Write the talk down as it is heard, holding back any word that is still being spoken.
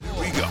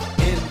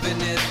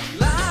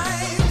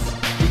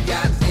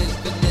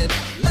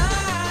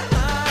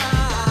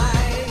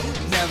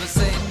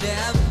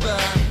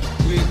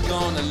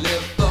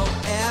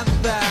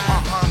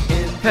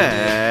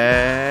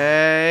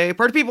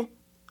Party people,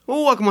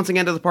 welcome once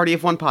again to the Party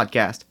of One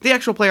podcast, the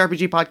actual play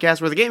RPG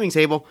podcast where the gaming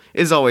table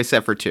is always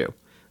set for two.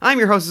 I'm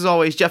your host as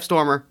always, Jeff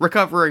Stormer,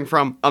 recovering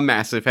from a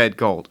massive head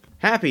cold.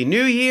 Happy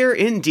New Year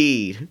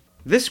indeed.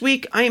 This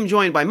week, I am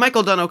joined by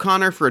Michael Dunn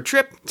O'Connor for a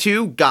trip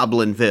to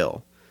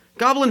Goblinville.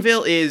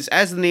 Goblinville is,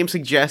 as the name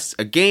suggests,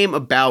 a game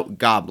about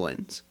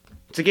goblins.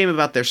 It's a game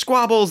about their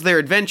squabbles, their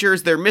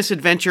adventures, their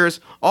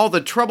misadventures, all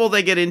the trouble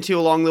they get into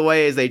along the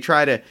way as they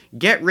try to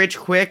get rich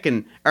quick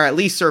or at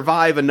least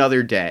survive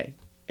another day.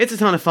 It's a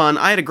ton of fun.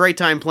 I had a great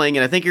time playing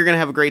it. I think you're going to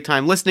have a great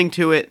time listening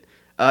to it.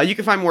 You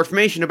can find more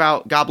information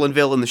about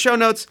Goblinville in the show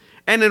notes.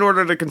 And in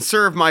order to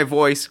conserve my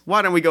voice,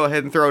 why don't we go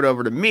ahead and throw it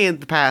over to me in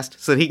the past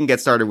so that he can get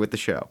started with the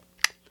show.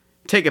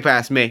 Take it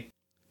past me.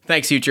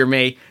 Thanks, future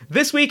me.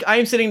 This week, I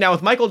am sitting down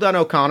with Michael Dunn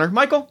O'Connor.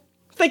 Michael,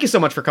 thank you so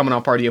much for coming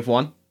on Party of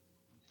One.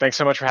 Thanks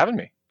so much for having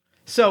me.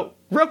 So,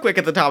 real quick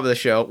at the top of the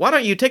show, why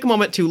don't you take a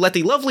moment to let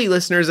the lovely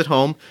listeners at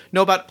home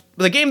know about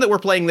the game that we're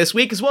playing this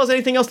week, as well as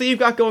anything else that you've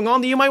got going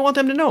on that you might want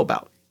them to know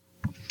about.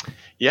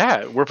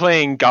 Yeah, we're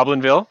playing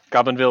Goblinville.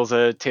 Goblinville is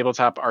a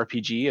tabletop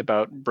RPG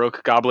about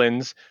broke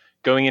goblins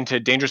going into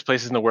dangerous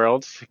places in the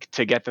world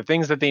to get the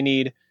things that they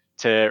need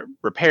to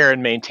repair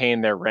and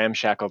maintain their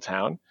ramshackle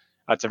town.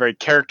 It's a very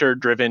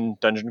character-driven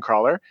dungeon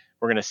crawler.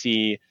 We're going to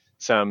see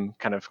some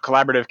kind of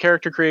collaborative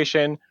character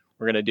creation.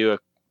 We're going to do a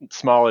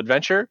small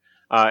adventure,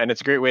 and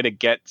it's a great way to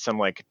get some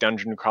like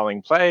dungeon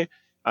crawling play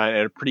in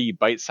a pretty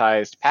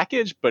bite-sized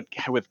package, but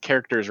with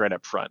characters right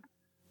up front.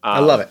 I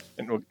love it.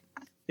 And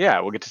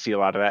we'll get to see a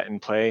lot of that in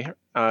play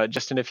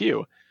just in a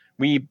few.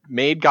 We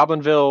made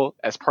Goblinville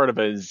as part of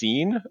a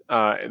zine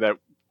that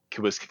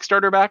was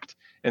Kickstarter backed,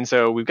 and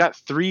so we've got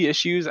 3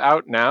 issues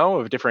out now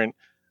of different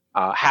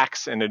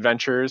hacks and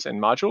adventures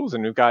and modules,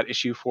 and we've got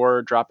issue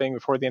 4 dropping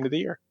before the end of the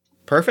year.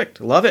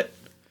 Perfect. Love it.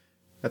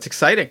 That's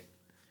exciting.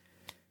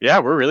 Yeah,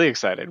 we're really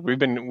excited. We've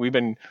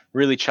been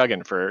really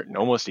chugging for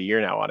almost a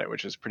year now on it,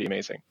 which is pretty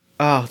amazing.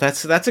 Oh,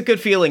 that's a good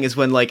feeling is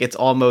when like it's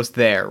almost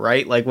there,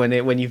 right? Like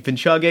when you've been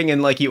chugging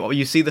and like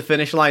you see the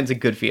finish line's a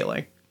good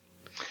feeling.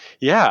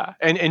 Yeah,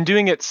 and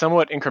doing it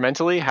somewhat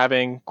incrementally,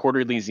 having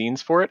quarterly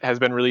zines for it has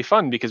been really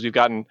fun because we've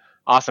gotten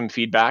awesome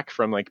feedback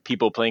from like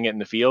people playing it in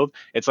the field.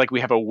 It's like we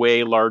have a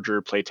way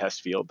larger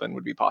playtest field than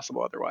would be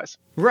possible otherwise.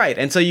 Right,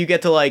 and so you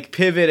get to like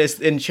pivot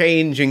and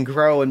change and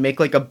grow and make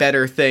like a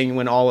better thing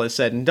when all is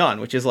said and done,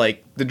 which is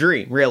like the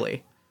dream,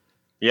 really.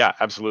 Yeah,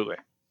 absolutely.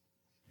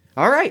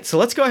 All right, so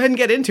let's go ahead and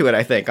get into it.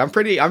 I think I'm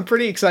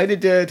pretty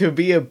excited to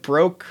be a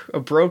broke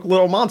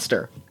little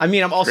monster. I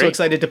mean, I'm also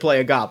excited to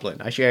play a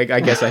goblin. I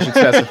guess I should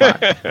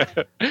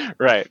specify.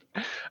 Right.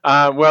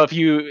 Well, if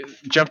you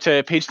jump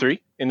to page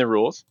 3 in the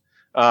rules,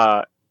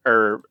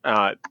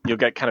 you'll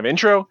get kind of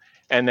intro,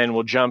 and then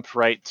we'll jump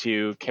right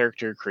to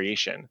character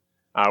creation.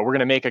 We're going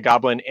to make a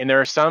goblin, and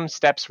there are some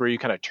steps where you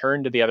kind of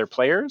turn to the other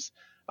players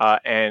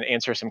and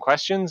answer some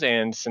questions.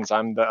 And since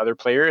I'm the other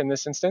player in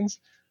this instance,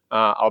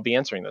 I'll be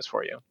answering those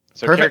for you.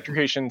 So Perfect. Character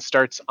creation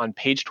starts on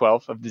page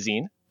 12 of the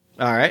zine.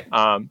 All right.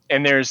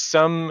 And there's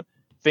some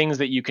things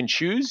that you can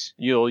choose.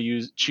 You'll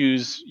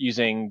choose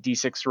using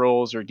D6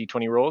 rolls or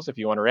D20 rolls if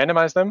you want to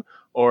randomize them,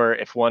 or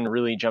if one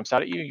really jumps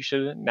out at you, you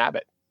should nab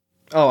it.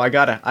 Oh, I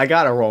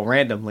gotta roll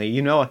randomly.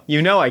 You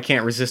know I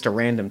can't resist a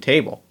random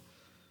table.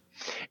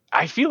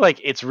 I feel like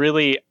it's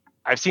really,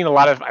 I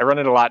run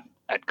it a lot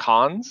at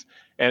cons,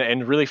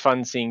 and really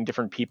fun seeing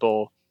different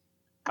people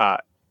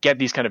get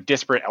these kind of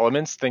disparate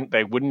elements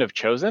they wouldn't have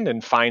chosen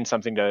and find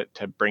something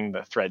to bring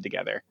the thread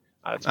together.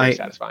 It's very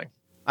satisfying.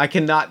 I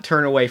cannot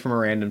turn away from a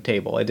random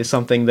table. It is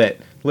something that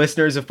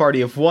listeners of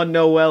Party of One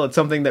know well. It's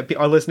something that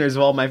our listeners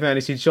of All My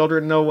Fantasy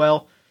Children know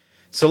well.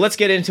 So let's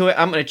get into it.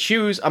 I'm going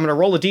to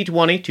roll a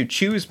d20 to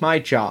choose my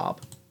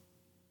job.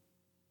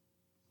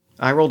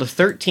 I rolled a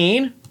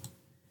 13,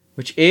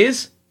 which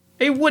is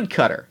a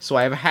woodcutter. So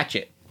I have a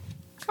hatchet.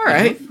 All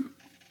right. Mm-hmm.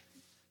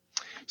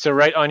 So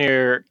right on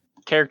your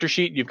character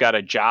sheet, you've got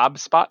a job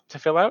spot to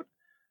fill out.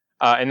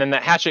 And then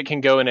that hatchet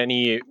can go in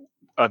any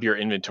of your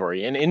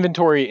inventory. And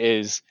inventory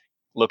is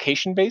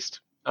location-based.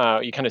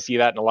 You kind of see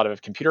that in a lot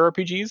of computer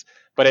RPGs,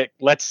 but it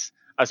lets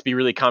us be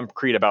really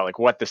concrete about like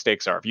what the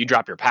stakes are. If you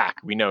drop your pack,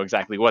 we know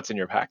exactly what's in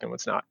your pack and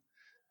what's not.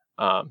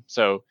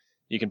 So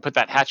you can put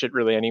that hatchet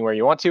really anywhere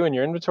you want to in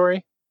your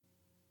inventory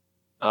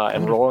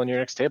and roll on your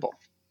next table.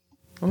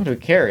 I'm going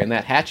to carry in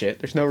that hatchet.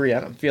 There's no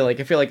reason. I feel like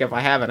if I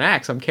have an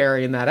axe, I'm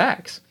carrying that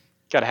axe.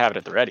 Got to have it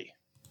at the ready.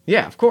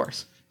 Yeah, of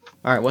course.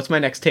 All right, what's my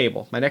next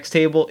table? My next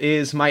table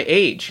is my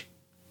age.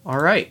 All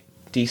right,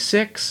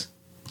 D6.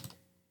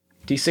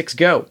 D6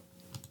 go.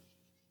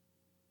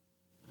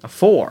 A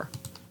 4.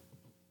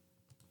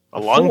 A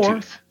long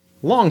tooth.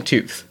 Long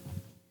tooth.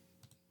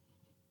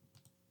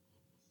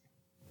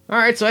 All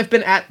right, so I've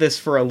been at this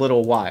for a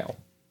little while.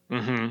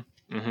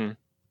 Mm-hmm. Mm-hmm.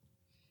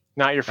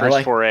 Not your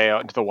first foray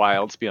out into the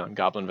wilds beyond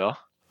Goblinville.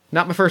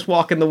 Not my first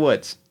walk in the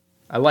woods.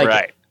 I like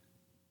it.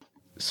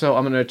 So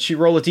I'm going to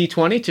roll a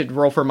d20 to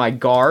roll for my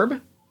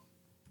garb.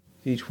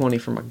 D20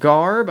 for my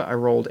garb. I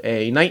rolled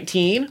a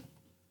 19,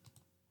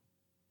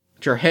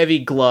 which are heavy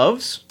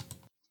gloves.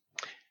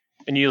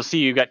 And you'll see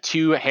you've got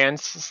 2 hand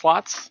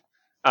slots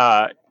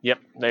Yep,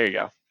 there you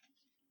go.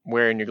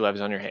 Wearing your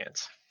gloves on your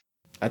hands.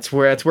 That's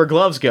where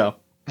gloves go.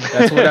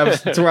 That's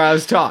where I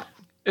was taught.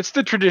 It's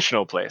the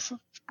traditional place.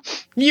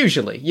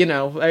 Usually,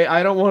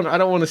 I don't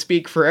want to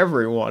speak for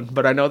everyone,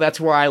 but I know that's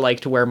where I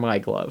like to wear my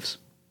gloves.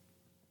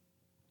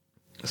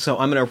 So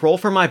I'm going to roll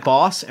for my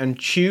boss and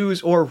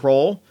choose or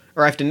roll,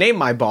 or I have to name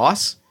my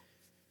boss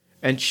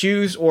and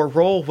choose or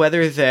roll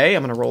whether I'm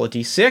going to roll a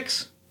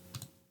d6.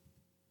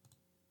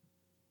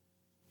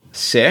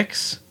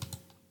 6.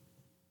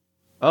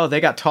 Oh, they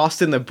got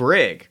tossed in the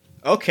brig.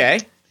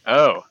 Okay.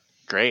 Oh,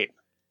 great.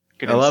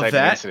 Good I love inciting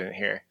that. incident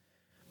here.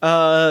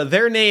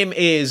 Their name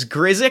is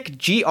Grzzik,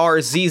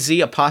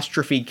 GRZZ''K.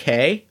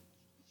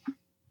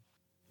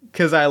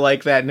 Because I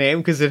like that name,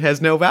 because it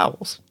has no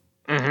vowels.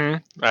 Mm-hmm.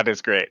 That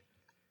is great.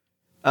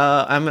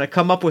 I'm going to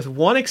come up with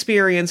one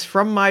experience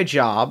from my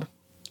job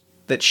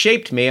that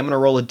shaped me. I'm going to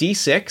roll a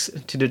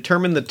d6 to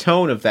determine the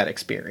tone of that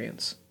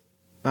experience.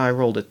 I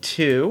rolled a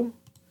 2.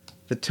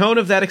 The tone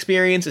of that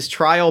experience is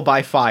trial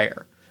by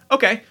fire.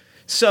 Okay,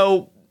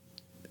 so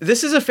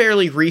this is a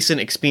fairly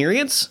recent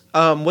experience.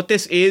 What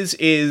this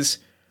is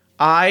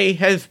I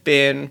have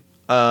been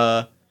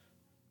what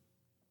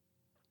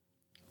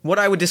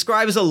I would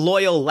describe as a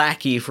loyal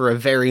lackey for a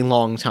very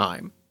long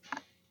time.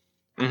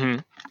 Mm-hmm.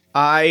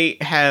 I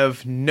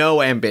have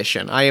no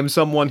ambition. I am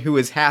someone who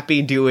is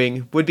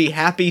would be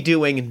happy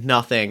doing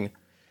nothing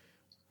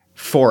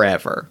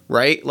forever,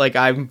 right? Like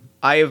I'm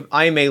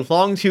a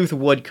long-toothed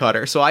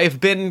woodcutter, so I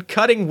have been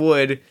cutting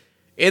wood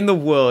in the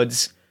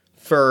woods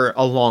for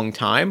a long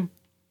time.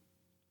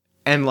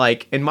 And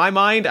like in my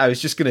mind, I was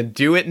just gonna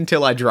do it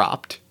until I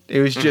dropped.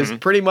 It was just I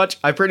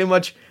pretty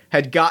much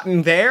had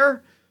gotten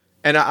there,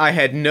 and I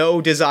had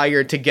no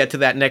desire to get to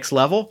that next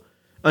level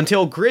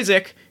until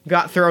Grzzik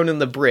got thrown in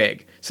the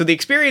brig. So the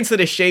experience that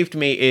has shaped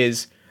me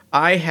is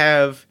I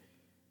have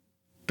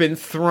been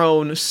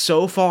thrown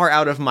so far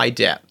out of my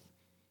depth.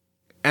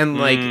 And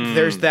like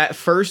there's that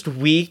first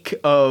week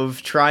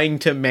of trying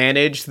to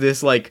manage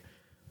this like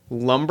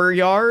lumber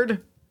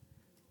yard.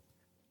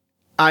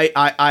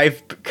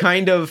 I've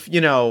kind of,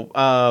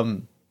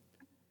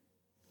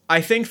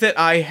 I think that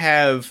I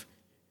have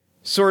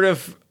sort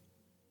of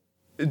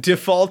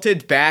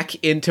defaulted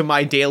back into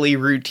my daily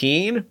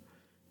routine.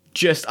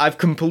 I've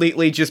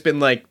completely just been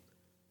like,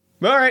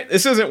 all right,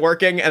 this isn't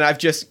working, and I've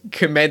just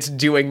commenced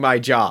doing my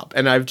job,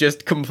 and I've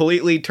just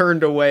completely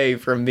turned away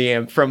from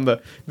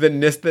the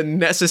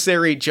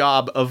necessary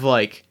job of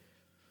like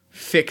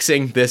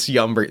fixing this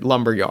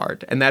lumber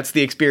yard. And that's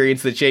the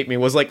experience that shaped me,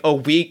 was like a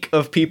week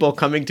of people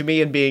coming to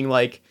me and being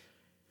like,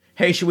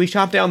 hey, should we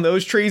chop down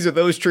those trees or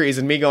those trees?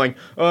 And me going,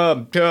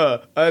 I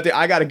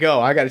gotta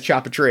go. I gotta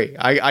chop a tree.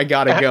 I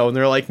gotta go. And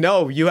they're like,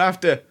 no, you have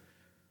to.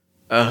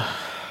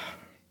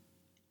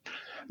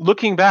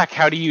 Looking back,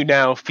 how do you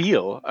now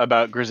feel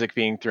about Grzzik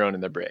being thrown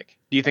in the brig?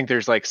 Do you think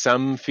there's like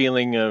some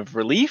feeling of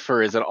relief,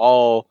 or is it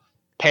all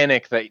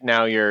panic that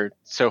now you're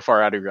so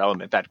far out of your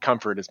element that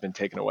comfort has been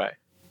taken away?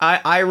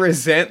 I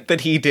resent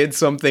that he did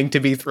something to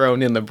be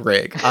thrown in the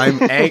brig.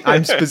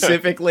 I'm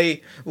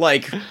specifically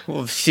like,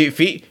 well, if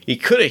he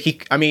could have.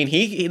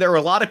 There were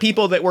a lot of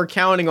people that were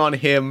counting on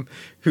him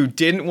who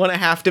didn't want to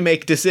have to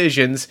make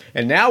decisions,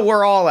 and now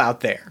we're all out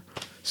there.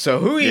 So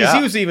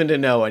who's even to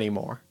know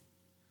anymore?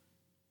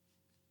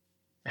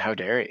 How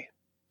dare he?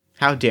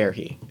 How dare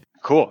he?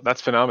 Cool,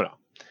 that's phenomenal.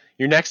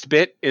 Your next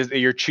bit is that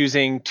you're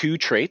choosing 2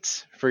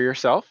 traits for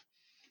yourself.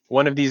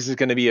 One of these is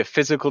going to be a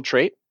physical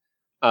trait,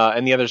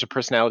 and the other is a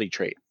personality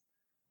trait.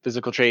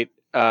 Physical trait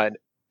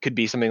could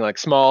be something like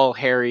small,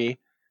 hairy,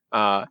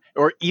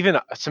 or even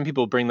some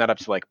people bring that up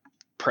to like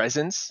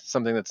presence,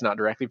 something that's not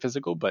directly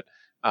physical, but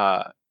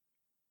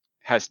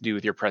has to do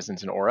with your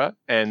presence and aura.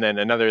 And then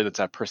another that's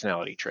a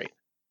personality trait.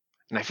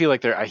 And I feel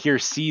like I hear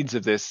seeds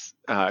of this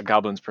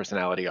goblin's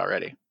personality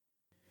already.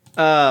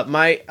 I'm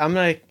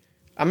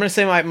gonna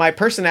say my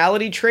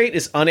personality trait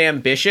is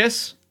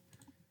unambitious,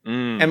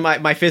 and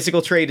my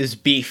physical trait is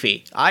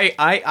beefy.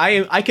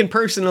 I can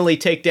personally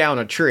take down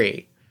a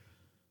tree,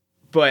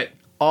 but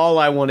all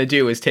I want to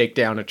do is take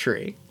down a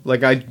tree.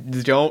 Like I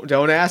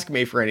don't ask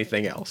me for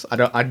anything else.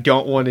 I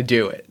don't want to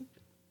do it.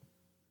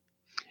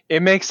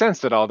 It makes sense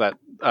that all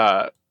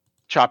that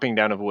chopping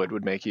down of wood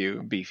would make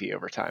you beefy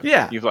over time.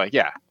 Yeah, you've like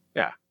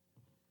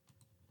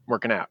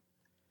working out.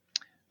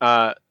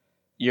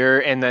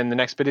 And then the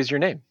next bit is your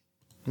name.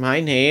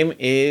 My name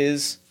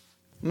is,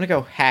 I'm gonna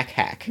go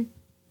Hack.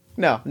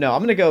 No,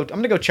 I'm gonna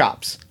go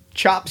Chops.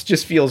 Chops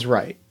just feels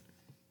right.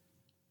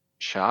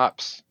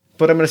 Chops.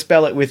 But I'm gonna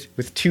spell it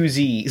with 2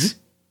 Z's.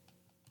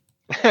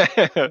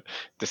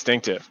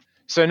 Distinctive.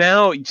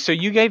 So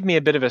you gave me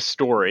a bit of a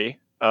story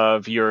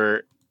of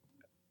your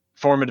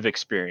formative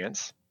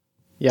experience.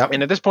 Yeah.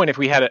 And at this point, if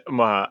we had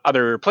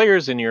other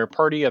players in your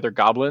party, other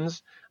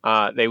goblins,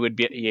 they would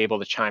be able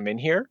to chime in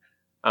here.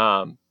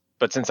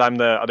 But since I'm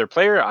the other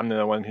player, I'm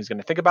the one who's going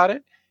to think about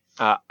it.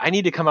 I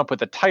need to come up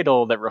with a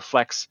title that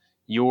reflects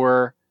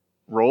your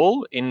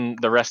role in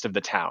the rest of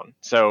the town.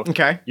 So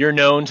okay. You're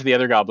known to the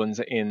other goblins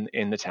in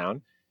the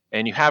town,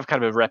 and you have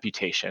kind of a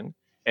reputation,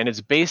 and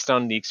it's based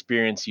on the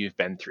experience you've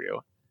been through.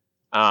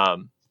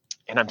 And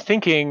I'm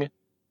thinking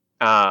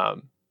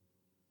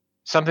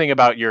something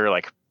about your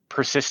like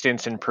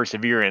persistence and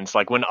perseverance.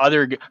 Like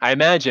I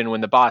imagine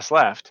when the boss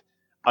left,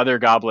 other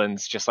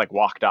goblins just like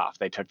walked off.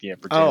 They took the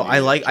opportunity. Oh, I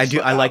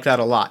like that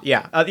a lot.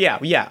 Yeah.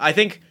 Yeah. I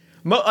think,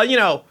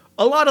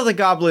 a lot of the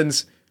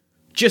goblins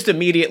just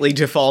immediately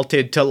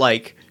defaulted to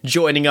like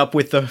joining up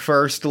with the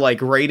first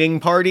like raiding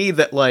party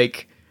that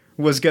like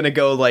was gonna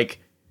go like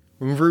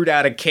root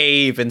out a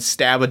cave and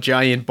stab a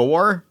giant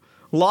boar.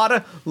 Lot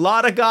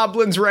of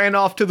goblins ran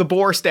off to the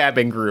boar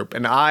stabbing group,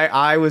 and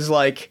I was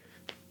like,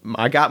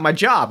 I got my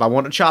job. I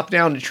want to chop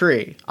down a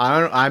tree.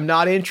 I'm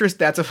not interested.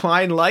 That's a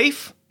fine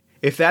life.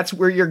 If that's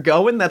where you're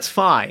going, that's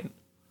fine.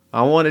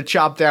 I want to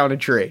chop down a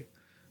tree.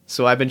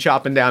 So I've been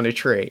chopping down a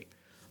tree.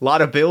 A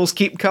lot of bills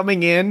keep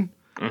coming in.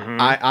 Mm-hmm.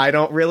 I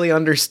don't really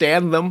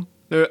understand them.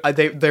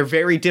 They're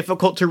very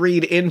difficult to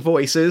read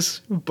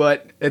invoices,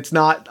 but it's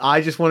not,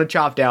 I just want to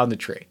chop down the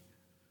tree.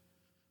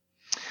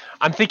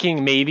 I'm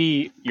thinking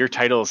maybe your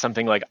title is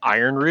something like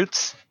Iron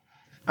Roots.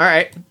 All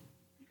right.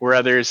 Where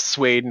others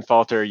swayed and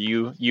falter,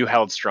 you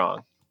held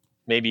strong.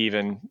 Maybe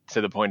even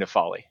to the point of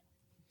folly.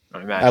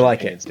 I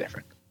like it. It's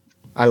different.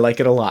 I like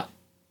it a lot.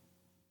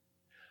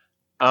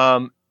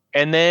 And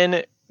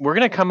then we're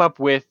going to come up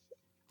with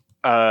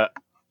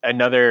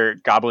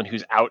another goblin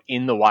who's out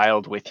in the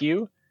wild with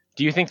you.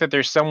 Do you think that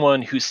there's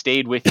someone who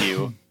stayed with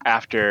you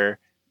after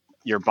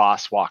your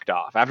boss walked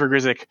off? After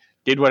Grizzik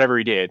did whatever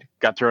he did,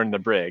 got thrown in the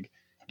brig,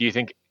 do you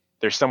think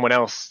there's someone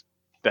else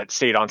that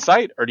stayed on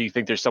site? Or do you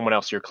think there's someone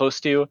else you're close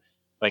to?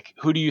 Like,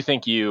 who do you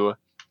think to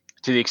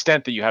the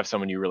extent that you have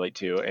someone you relate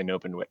to and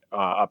open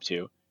up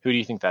to, who do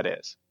you think that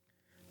is?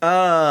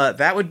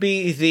 That would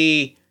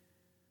be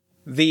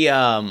the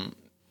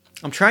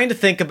I'm trying to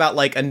think about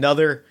like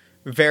another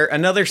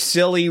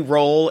silly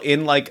role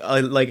in like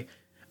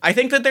I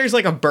think that there's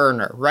like a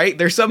burner, right?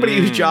 There's somebody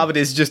whose job it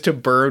is just to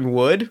burn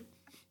wood.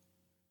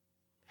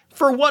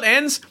 For what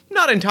ends?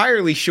 Not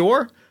entirely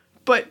sure,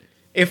 but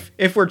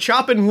if we're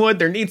chopping wood,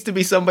 there needs to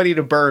be somebody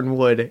to burn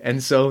wood,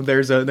 and so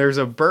there's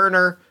a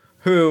burner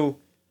who,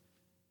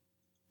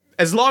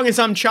 as long as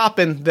I'm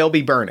chopping, they'll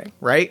be burning,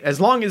 right?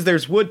 As long as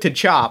there's wood to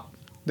chop,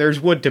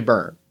 there's wood to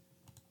burn.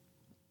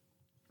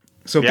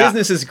 So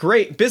business is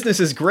great.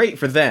 Business is great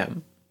for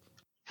them.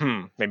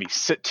 Maybe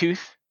Soot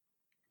Tooth.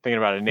 Thinking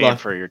about a name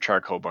for your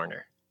charcoal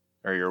burner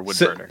or your wood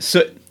burner.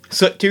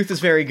 Soot Tooth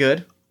is very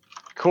good.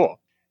 Cool.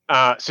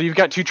 So you've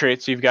got two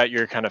traits. You've got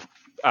your kind of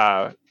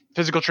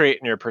physical trait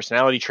and your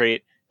personality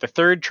trait. The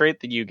third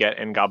trait that you get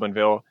in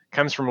Goblinville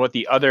comes from what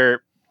the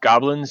other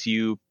goblins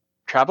you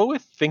travel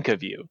with think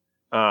of you.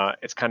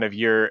 It's kind of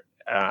your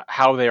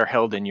how they are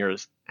held in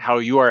yours, how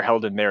you are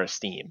held in their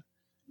esteem.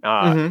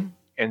 And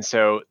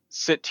so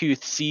Soot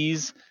Tooth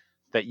sees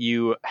that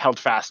you held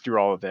fast through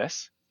all of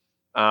this.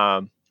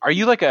 Are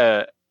you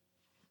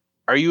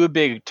a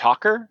big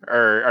talker,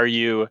 or are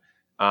you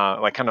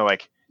like kind of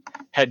like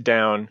head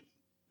down,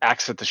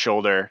 axe at the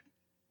shoulder,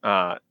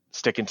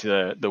 sticking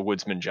to the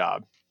woodsman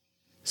job?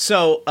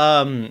 So,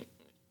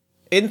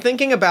 in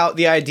thinking about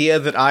the idea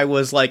that I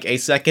was like a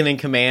second in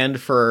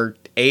command for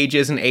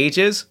ages and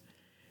ages,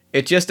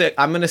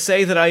 I'm going to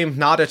say that I am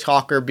not a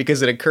talker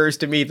because it occurs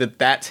to me that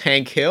that's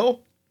Hank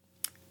Hill.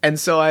 And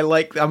so I'm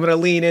going to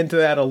lean into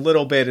that a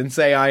little bit and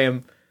say I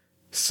am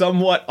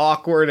somewhat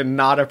awkward and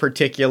not a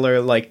particular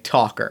like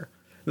talker.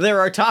 There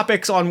are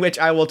topics on which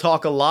I will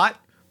talk a lot.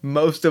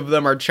 Most of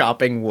them are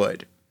chopping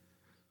wood.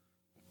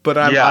 But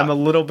I'm a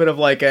little bit of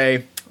like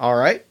all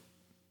right.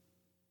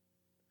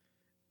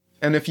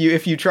 And if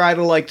you try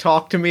to like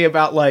talk to me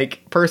about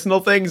like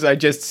personal things, I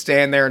just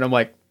stand there and I'm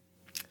like,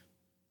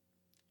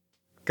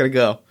 gotta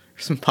go.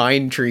 There's some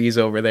pine trees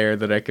over there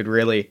that I could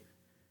really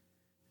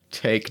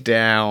take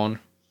down.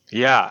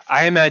 Yeah,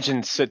 I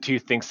imagine Soot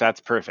Tooth thinks that's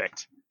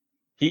perfect.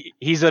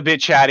 He's a bit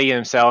chatty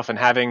himself, and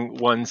having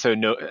one so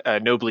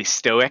nobly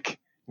stoic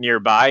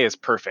nearby is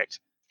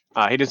perfect.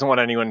 He doesn't want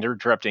anyone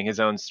interrupting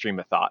his own stream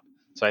of thought.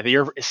 So I think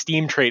your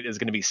esteem trait is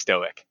going to be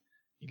stoic.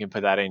 You can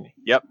put that in.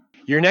 Yep.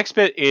 Your next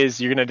bit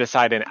is you're going to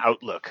decide an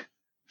outlook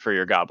for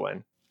your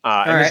goblin.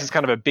 This is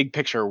kind of a big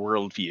picture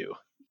worldview.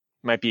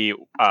 Might be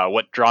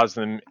what draws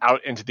them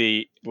out into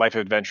the life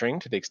of adventuring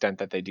to the extent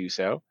that they do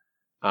so,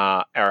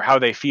 or how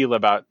they feel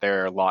about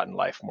their lot in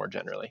life more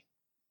generally.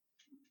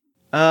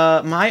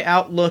 My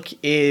outlook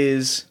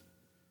is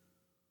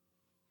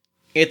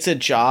it's a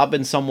job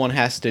and someone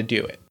has to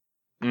do it.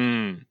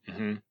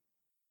 Mm-hmm.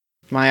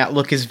 My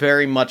outlook is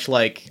very much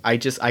like, I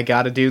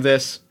gotta do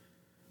this.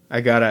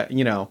 I gotta,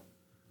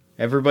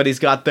 everybody's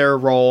got their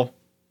role.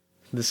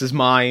 This is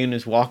mine,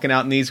 is walking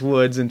out in these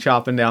woods and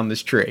chopping down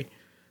this tree.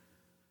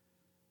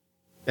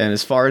 And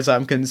as far as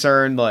I'm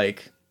concerned,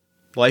 like,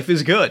 life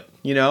is good,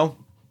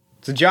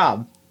 It's a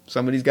job.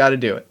 Somebody's got to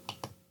do it.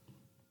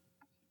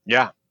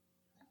 Yeah,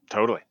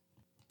 totally.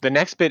 The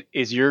next bit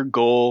is your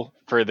goal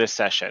for this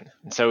session.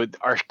 And so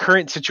our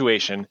current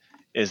situation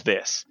is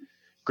this.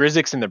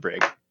 Grizzik's in the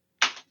brig.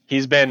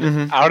 He's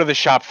been out of the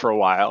shop for a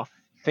while.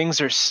 Things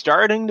are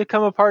starting to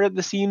come apart at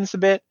the seams a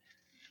bit,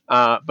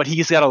 but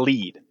he's got a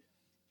lead.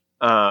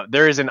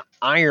 there is an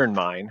iron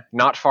mine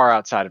not far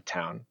outside of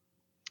town.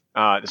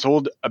 This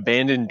old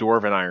abandoned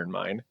dwarven iron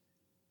mine.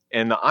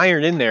 And the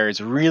iron in there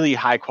is really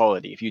high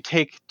quality. If you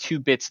take 2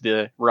 bits of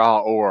the raw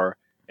ore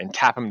and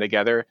tap them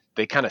together,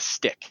 they kind of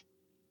stick.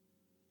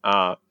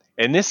 And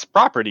this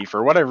property,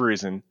 for whatever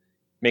reason,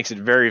 makes it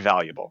very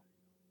valuable.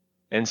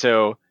 And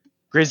so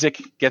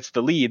Grizzik gets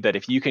the lead that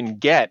if you can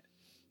get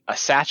a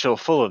satchel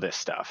full of this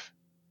stuff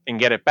and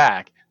get it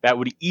back, that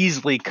would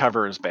easily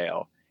cover his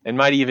bail and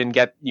might even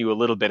get you a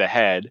little bit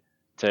ahead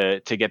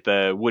to get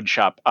the wood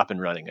shop up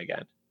and running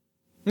again.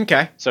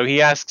 Okay. So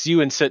he asks you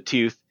and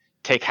Soottooth,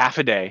 take half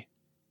a day,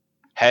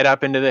 head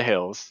up into the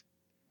hills.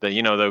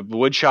 The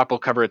wood shop will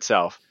cover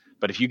itself.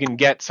 But if you can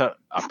get a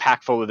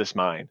pack full of this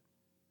mine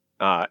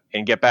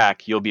and get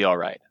back, you'll be all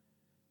right.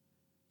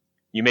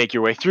 You make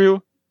your way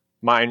through.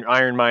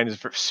 Iron mine is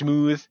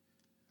smooth.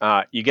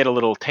 You get a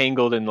little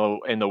tangled in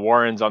the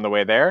warrens on the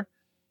way there.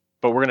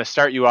 But we're going to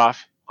start you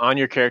off on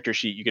your character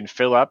sheet. You can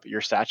fill up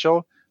your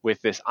satchel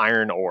with this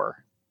iron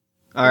ore.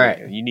 All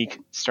right. A unique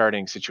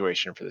starting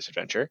situation for this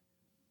adventure.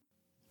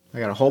 I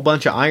got a whole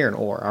bunch of iron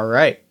ore. All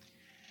right.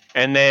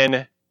 And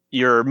then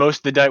you're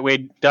most of the way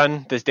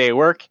done this day of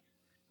work.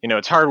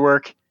 It's hard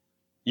work.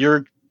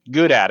 You're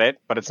good at it,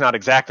 but it's not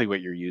exactly what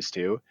you're used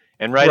to.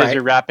 And right as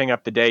you're wrapping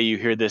up the day, you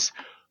hear this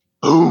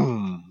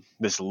boom,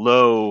 this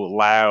low,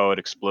 loud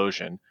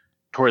explosion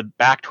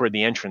back toward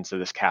the entrance of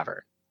this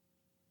cavern,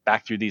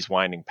 back through these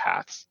winding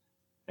paths.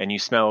 And you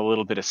smell a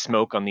little bit of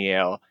smoke on the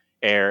air,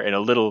 and a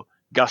little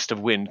gust of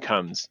wind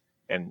comes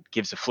and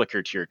gives a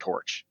flicker to your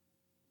torch.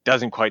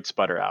 Doesn't quite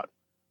sputter out.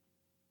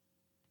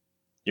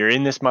 You're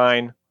in this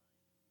mine.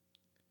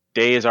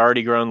 Day has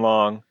already grown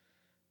long,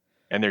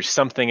 and there's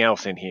something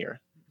else in here.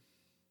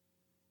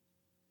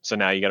 So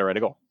now you got to write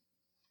a goal.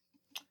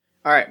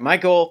 All right, my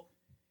goal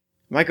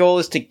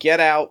is to get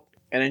out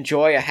and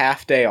enjoy a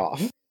half day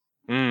off.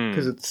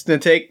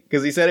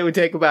 Because he said it would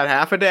take about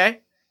half a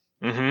day.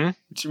 Mm-hmm.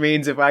 Which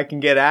means if I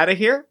can get out of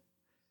here,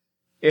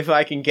 if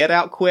I can get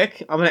out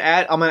quick, I'm gonna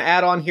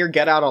add on here,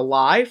 get out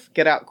alive,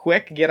 get out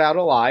quick, get out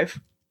alive.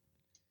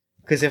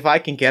 Because if I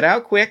can get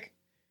out quick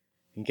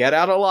and get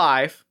out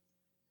alive,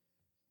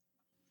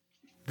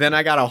 then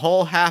I got a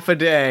whole half a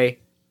day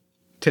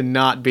to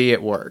not be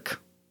at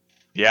work.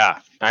 Yeah,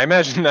 I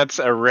imagine that's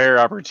a rare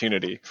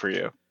opportunity for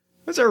you.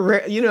 That's a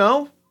rare,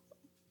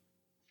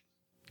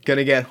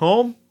 gonna get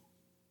home.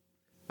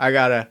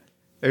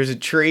 There's a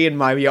tree in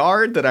my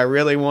yard that I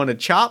really want to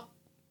chop.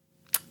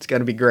 It's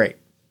gonna be great.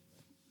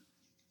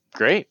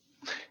 Great.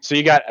 So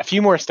you got a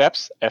few more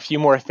steps, a few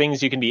more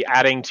things you can be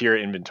adding to your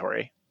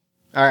inventory.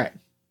 All right.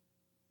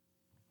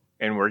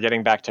 And we're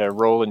getting back to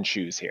roll and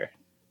choose here.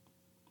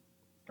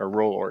 Or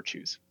roll or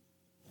choose.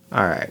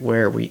 All right,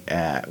 where are we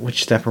at?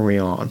 Which step are we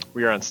on?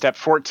 We are on step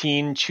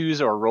 14, choose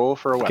or roll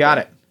for a weapon. Got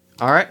it.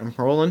 All right, I'm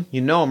rolling.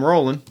 I'm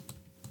rolling.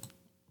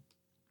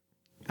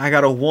 I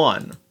got a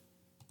 1.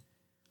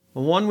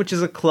 A 1, which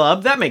is a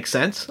club. That makes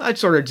sense. I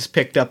sort of just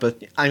picked up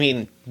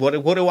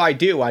what do I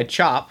do? I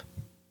chop.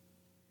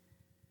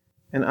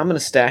 And I'm going to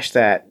stash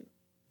that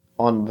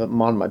on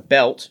my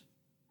belt.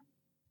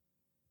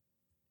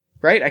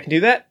 Right? I can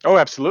do that? Oh,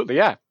 absolutely,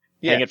 yeah.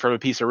 Hang it from a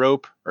piece of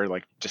rope or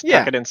just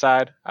tuck it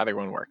inside. Either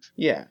one works.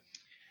 Yeah.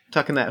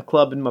 Tucking that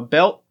club in my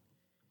belt.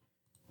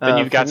 Then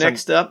you've got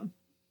next up.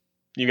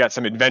 You've got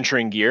some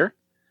adventuring gear.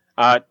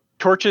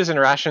 Torches and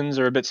rations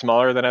are a bit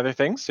smaller than other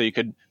things, so you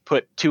could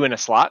put 2 in a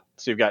slot.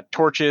 So you've got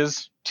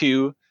torches,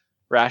 2,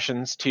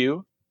 rations,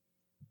 2.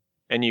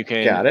 And you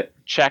can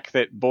check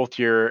that both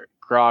your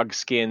grog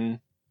skin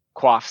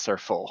quaffs are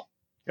full.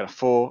 You got a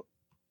full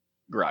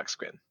grog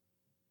skin.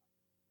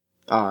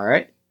 All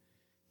right.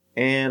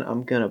 And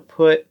I'm going to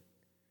put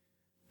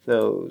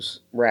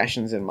those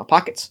rations in my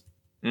pockets.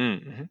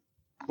 Mm-hmm.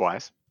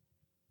 Wise.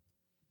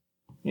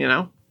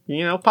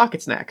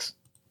 Pocket snacks.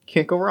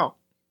 Can't go wrong.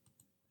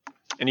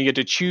 And you get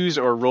to choose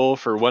or roll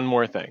for one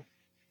more thing.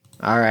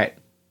 All right.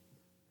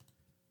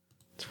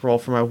 Let's roll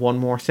for my one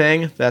more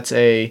thing. Is that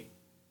a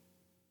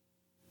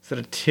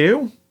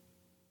 2?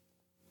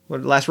 What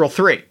did the last roll?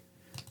 3.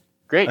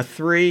 Great. A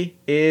 3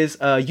 is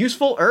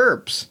useful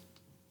herbs.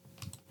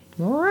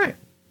 All right.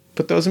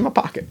 Put those in my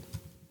pocket.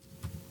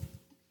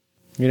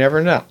 You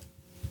never know.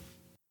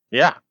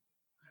 Yeah,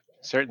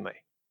 certainly.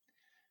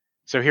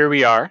 So here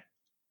we are.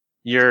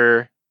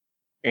 You're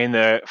in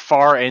the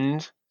far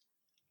end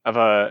of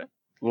a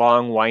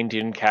long,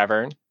 winding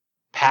cavern,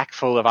 packed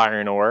full of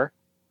iron ore.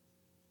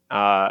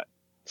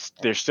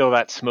 There's still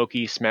that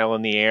smoky smell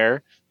in the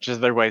air, which is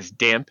otherwise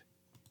damp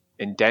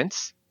and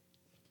dense.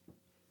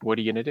 What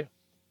are you going to do?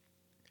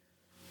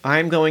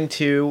 I'm going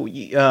to,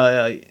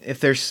 if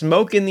there's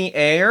smoke in the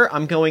air,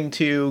 I'm going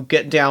to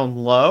get down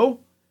low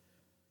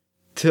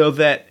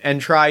and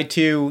try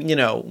to,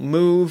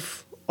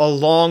 move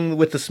along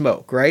with the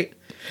smoke, right?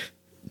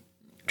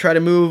 Try to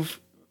move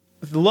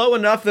low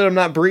enough that I'm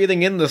not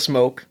breathing in the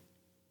smoke,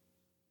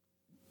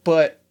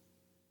 but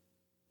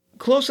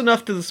close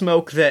enough to the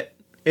smoke that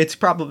it's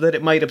probably that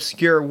it might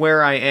obscure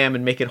where I am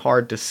and make it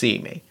hard to see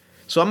me.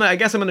 So I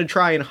guess I'm going to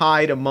try and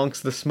hide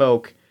amongst the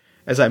smoke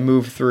as I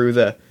move through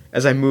the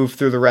as I move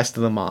through the rest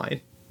of the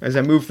mine. As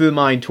I move through the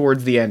mine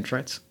towards the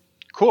entrance.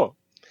 Cool.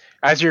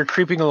 As you're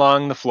creeping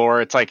along the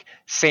floor, it's like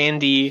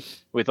sandy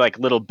with like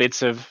little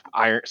bits of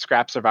iron,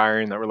 scraps of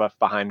iron that were left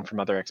behind from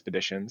other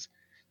expeditions.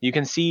 You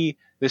can see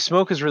the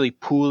smoke is really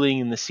pooling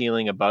in the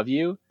ceiling above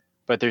you,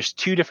 but there's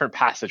two different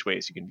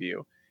passageways you can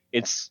view.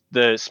 It's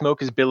the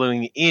smoke is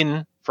billowing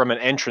in from an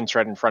entrance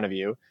right in front of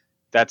you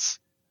that's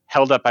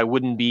held up by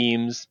wooden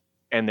beams,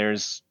 and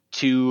there's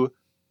two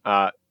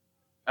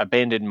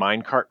abandoned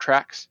minecart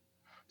tracks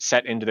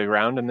set into the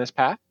ground in this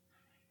path.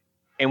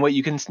 And what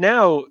you can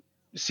now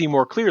see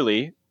more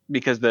clearly,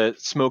 because the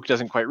smoke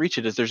doesn't quite reach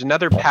it, is there's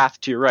another path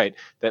to your right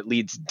that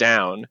leads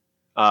down,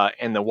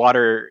 and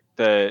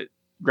the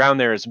ground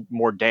there is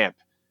more damp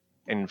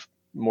and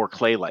more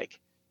clay-like.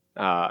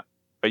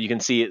 But you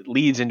can see it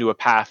leads into a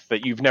path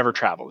that you've never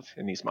traveled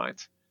in these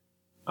mines.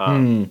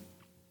 Well,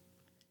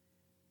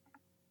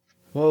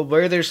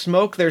 where there's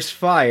smoke, there's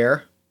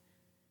fire.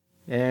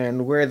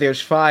 And where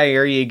there's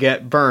fire, you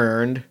get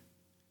burned.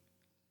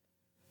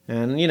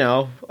 And, you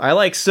know, I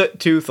like Soot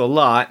Tooth a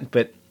lot,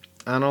 but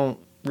I don't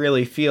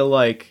feel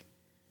like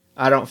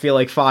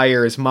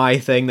fire is my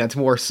thing. That's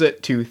more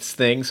Soot Tooth's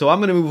thing. So I'm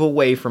going to move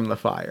away from the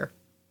fire.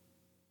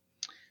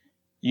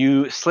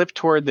 You slip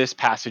toward this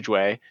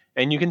passageway,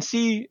 and you can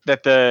see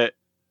that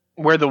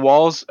where the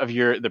walls of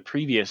the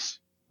previous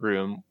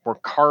room were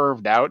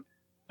carved out,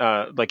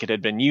 like it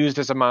had been used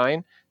as a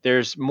mine,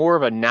 there's more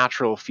of a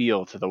natural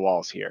feel to the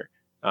walls here.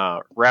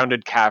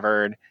 Rounded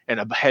cavern, and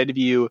ahead of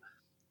you,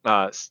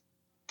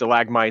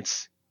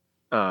 stalagmites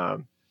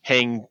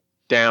hang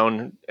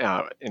down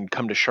and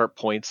come to sharp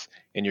points,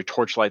 and your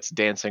torchlights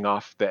dancing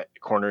off the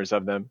corners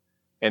of them.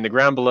 And the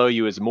ground below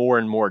you is more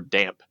and more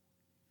damp,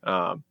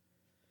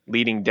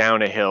 leading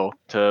down a hill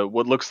to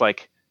what looks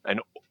like an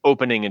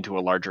opening into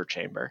a larger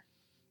chamber.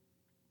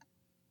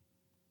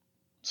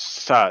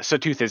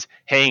 Tooth is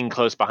hanging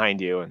close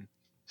behind you and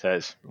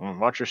says,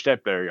 "Watch your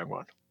step there, young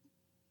one."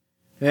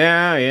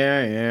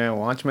 Yeah.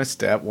 Watch my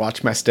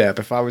step.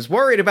 If I was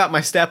worried about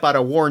my step, I'd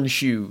have worn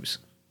shoes.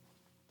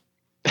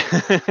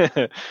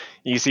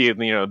 You see,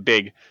 a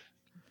big,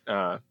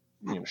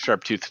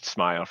 sharp-toothed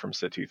smile from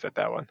Tooth at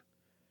that one.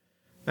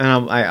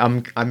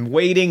 And I'm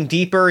wading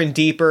deeper and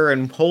deeper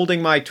and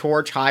holding my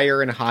torch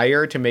higher and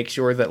higher to make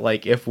sure that,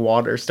 like, if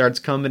water starts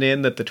coming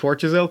in, that the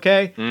torch is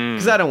okay.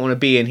 Because I don't want to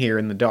be in here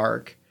in the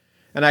dark.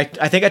 And I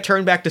think I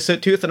turned back to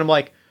Soot Tooth and I'm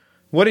like,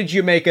 "What did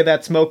you make of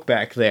that smoke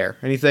back there?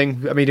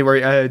 Anything? I mean,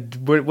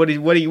 what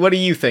are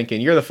you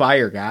thinking? You're the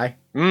fire guy."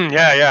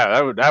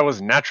 Yeah. That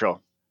was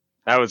natural.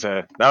 That was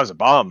a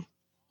bomb.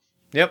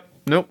 Yep.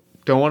 Nope.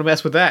 Don't want to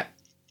mess with that.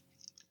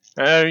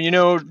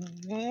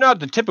 Not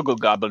the typical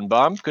goblin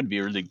bomb. Could be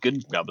a really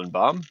good goblin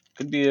bomb.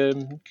 Could be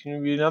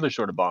another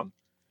sort of bomb.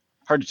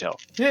 Hard to tell.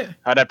 Yeah.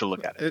 I'd have to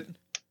look at it.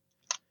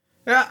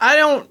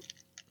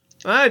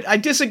 I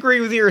disagree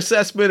with your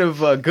assessment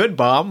of a good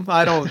bomb.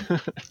 I don't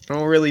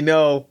really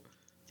know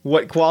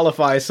what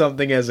qualifies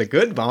something as a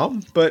good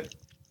bomb, but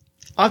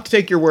I'll have to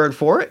take your word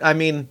for it. I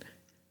mean,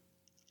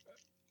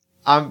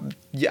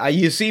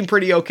 you seem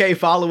pretty okay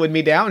following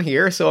me down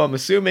here, so I'm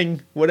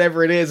assuming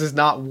whatever it is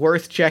not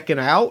worth checking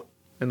out.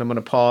 And I'm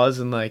gonna pause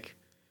and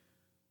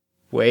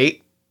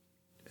wait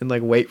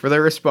for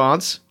their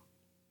response.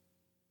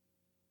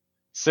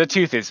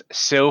 Tooth is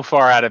so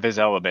far out of his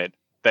element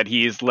that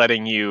he's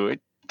letting you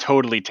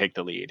totally take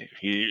the lead.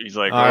 He's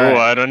like, right.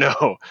 I don't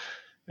know.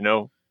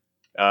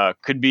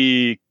 Could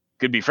be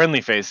friendly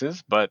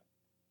faces, but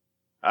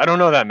I don't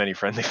know that many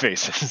friendly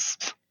faces.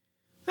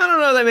 I don't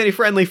know that many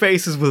friendly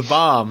faces with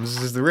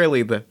bombs. Is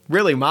really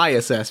my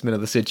assessment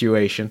of the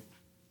situation.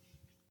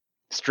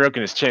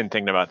 Stroking his chin,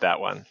 thinking about that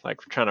one,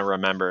 like trying to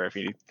remember if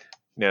he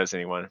knows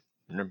anyone.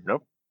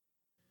 Nope.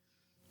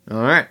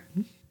 All right.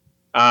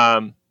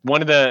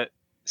 One of the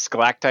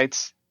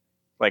stalactites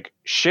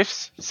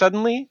shifts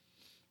suddenly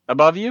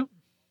above you,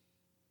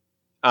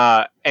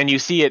 and you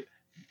see it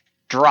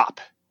drop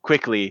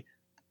quickly,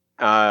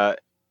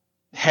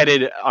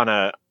 headed on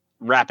a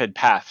rapid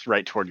path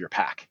right toward your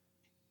pack.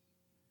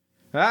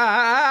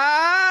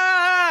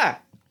 I'm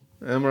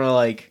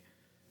gonna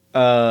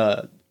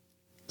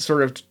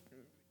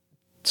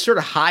sort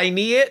of high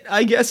knee it,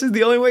 I guess is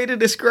the only way to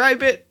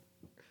describe it.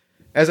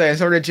 As I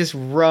sort of just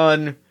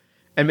run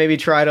and maybe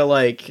try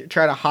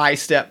to high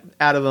step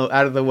out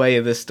of the way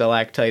of this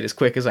stalactite as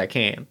quick as I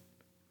can.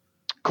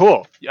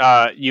 Cool.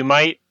 You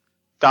might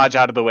dodge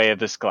out of the way of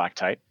this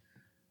stalactite,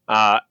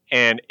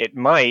 and it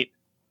might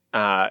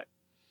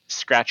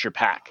scratch your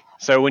pack.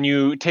 So when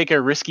you take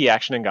a risky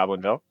action in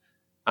Goblinville,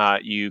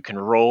 you can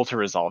roll to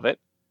resolve it.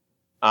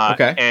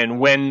 Okay. And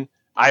when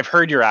I've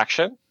heard your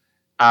action,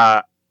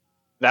 that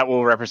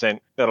will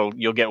represent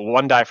you'll get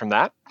one die from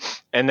that,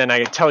 and then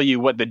I tell you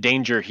what the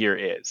danger here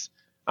is.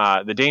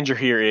 The danger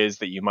here is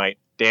that you might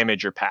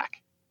damage your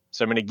pack.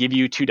 So I'm going to give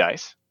you 2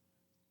 dice.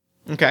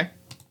 Okay.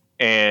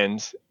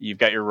 And you've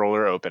got your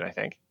roller open, I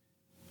think.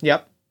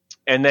 Yep.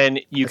 And then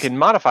you can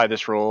modify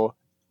this roll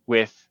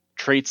with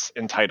traits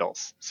and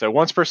titles. So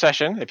once per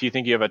session, if you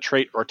think you have a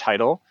trait or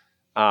title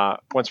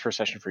once per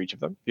session for each of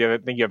them.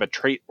 If you have a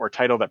trait or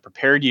title that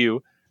prepared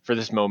you for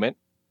this moment,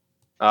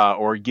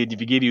 or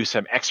give you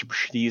some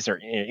expertise or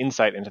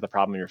insight into the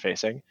problem you're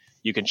facing,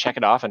 you can check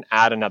it off and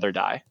add another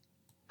die.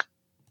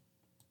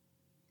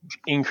 Which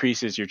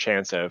increases your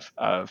chance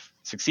of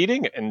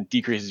succeeding and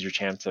decreases your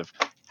chance of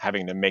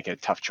having to make a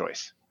tough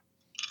choice.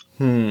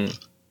 I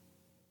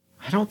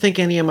don't think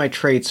any of my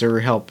traits are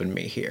helping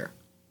me here.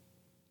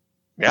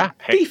 Yeah.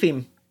 Hey.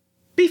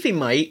 Beefy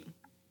might.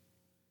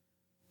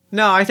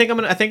 No, I think I'm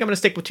gonna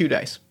stick with 2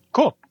 dice.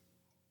 Cool.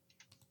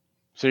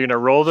 So you're gonna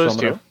roll those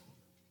two.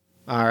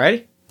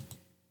 Alrighty.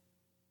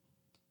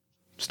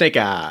 Snake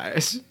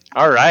eyes.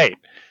 All right.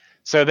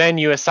 So then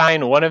you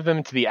assign one of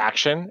them to the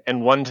action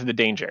and one to the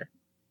danger.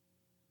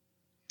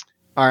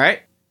 All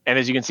right. And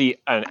as you can see,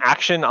 an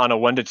action on a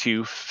 1 to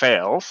 2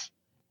 fails,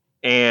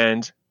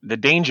 and the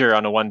danger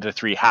on a 1 to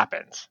 3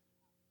 happens.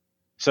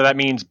 So that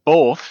means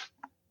both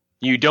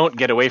you don't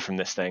get away from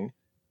this thing,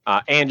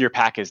 and your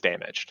pack is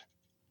damaged.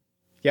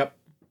 Yep.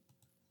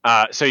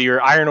 So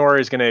your iron ore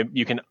is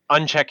you can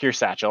uncheck your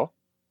satchel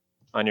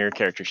on your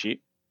character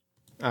sheet.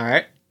 All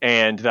right.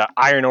 And the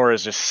iron ore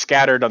is just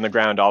scattered on the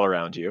ground all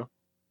around you.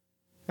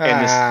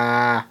 And this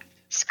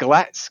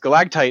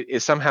stalactite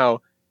is somehow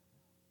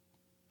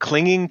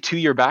clinging to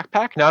your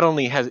backpack. Not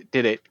only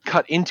did it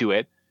cut into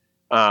it,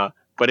 but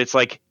it's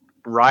like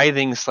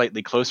writhing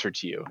slightly closer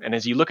to you. And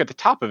as you look at the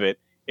top of it,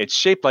 it's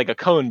shaped like a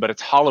cone, but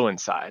it's hollow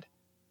inside.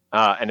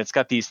 And it's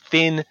got these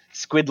thin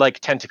squid-like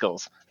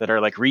tentacles that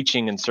are like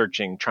reaching and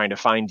searching, trying to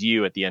find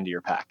you at the end of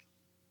your pack.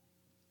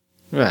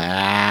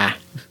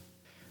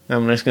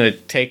 I'm just gonna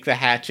take the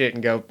hatchet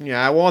and go,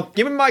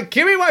 give me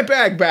my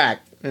bag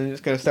back. And I'm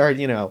just gonna start,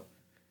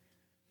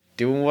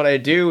 doing what I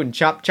do and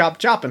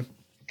chopping.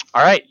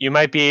 All right, you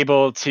might be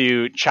able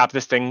to chop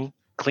this thing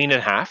clean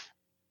in half.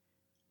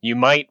 You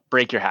might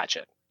break your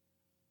hatchet.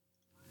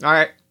 All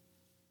right.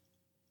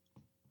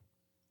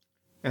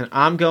 And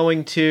I'm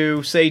going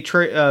to say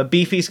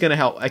Beefy's gonna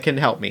help. Can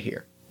help me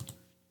here.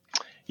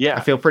 Yeah,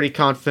 I feel pretty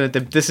confident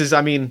that this is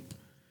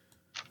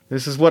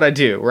what I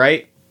do,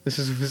 right? This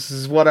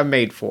is what I'm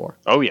made for.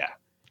 Oh yeah.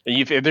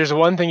 If there's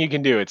one thing you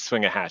can do, it's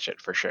swing a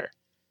hatchet for sure.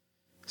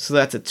 So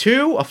that's a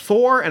 2, a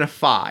 4, and a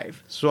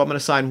 5. So I'm going to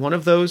assign one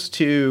of those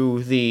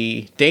to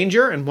the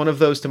danger and one of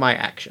those to my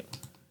action.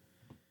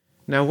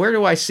 Now, where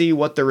do I see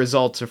what the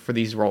results for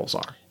these rolls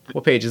are?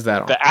 What page is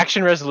that on? The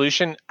action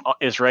resolution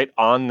is right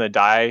on the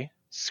die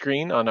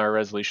screen, on our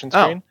resolution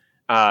screen.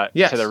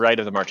 Yes. To the right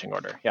of the marching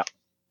order. Yeah.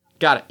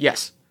 Got it.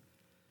 Yes.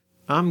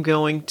 I'm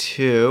going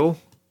to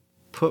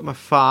put my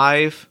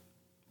 5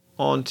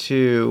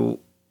 onto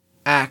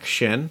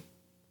action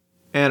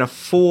and a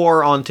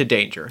 4 onto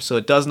danger, so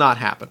it does not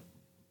happen.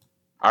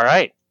 All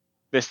right.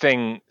 This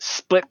thing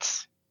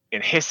splits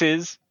and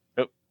hisses,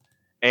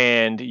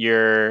 and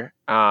your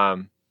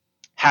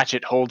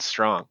hatchet holds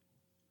strong.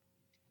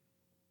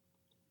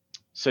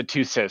 So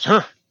Tooth says,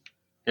 you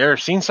ever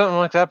seen something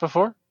like that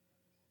before?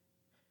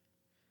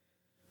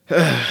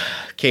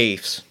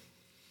 Caves.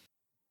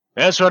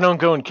 That's why I don't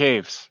go in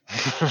caves.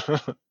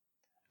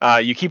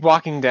 You keep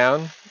walking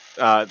down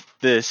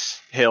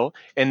this hill,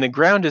 and the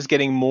ground is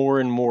getting more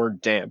and more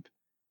damp.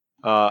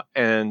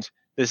 And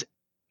this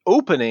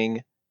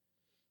opening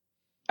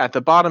at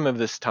the bottom of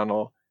this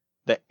tunnel,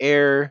 the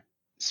air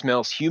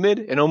smells humid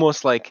and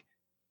almost like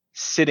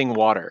sitting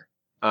water.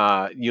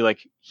 You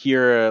like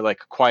hear a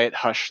quiet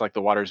hush, like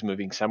the water's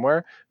moving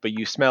somewhere, but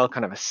you smell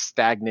kind of a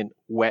stagnant,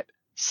 wet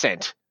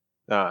scent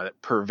that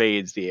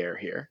pervades the air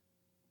here.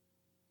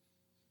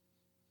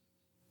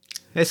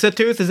 Hey,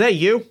 Tooth, is that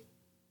you?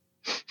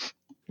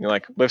 You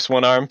lifts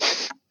one arm,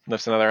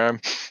 lifts another arm.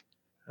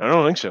 I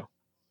don't think so.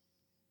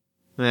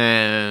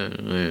 I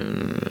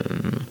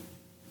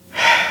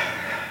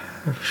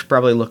should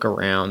probably look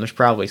around. There's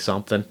probably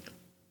something.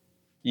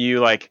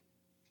 You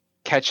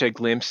catch a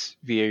glimpse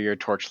via your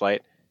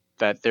torchlight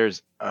that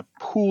there's a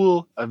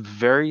pool of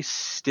very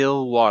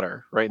still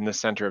water right in the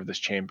center of this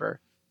chamber.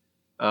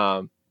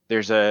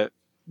 There's a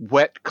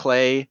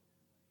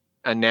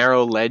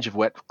narrow ledge of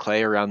wet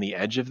clay around the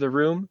edge of the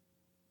room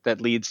that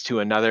leads to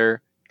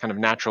another kind of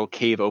natural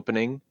cave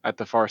opening at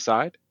the far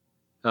side.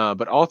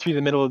 But all through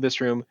the middle of this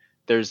room,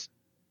 there's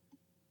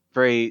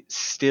very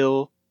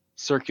still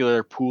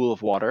circular pool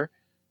of water.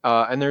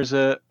 And there's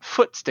a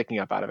foot sticking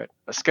up out of it,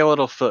 a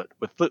skeletal foot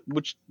with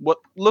what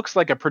looks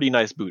like a pretty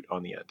nice boot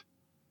on the end.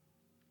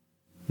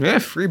 Yeah,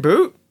 free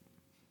boot.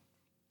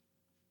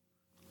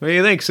 What do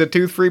you think,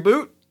 Tooth? Free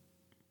boot?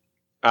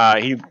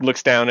 He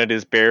looks down at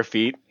his bare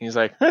feet. He's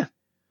like, I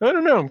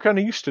don't know. I'm kind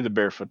of used to the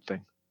barefoot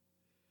thing.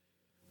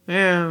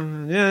 Yeah,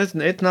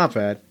 it's not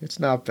bad. It's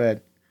not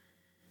bad.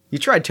 You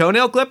tried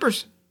toenail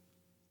clippers?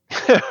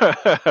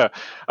 I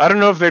don't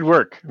know if they'd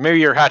work. Maybe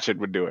your hatchet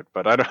would do it,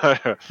 but I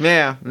don't.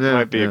 Yeah,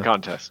 might be a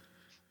contest.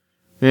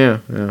 Yeah.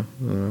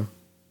 There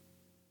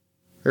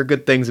are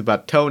good things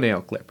about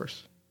toenail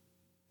clippers,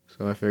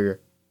 so I figure.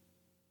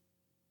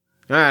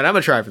 All right, I'm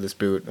gonna try for this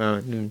boot.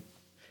 And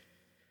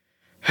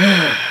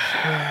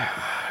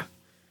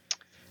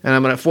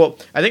I'm gonna. Well,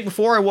 I think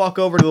before I walk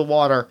over to the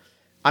water,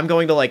 I'm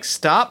going to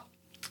stop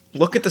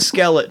look at the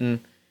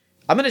skeleton.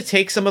 I'm gonna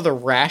take some of the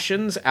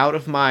rations out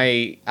of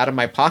my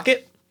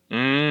pocket,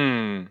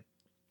 Mm.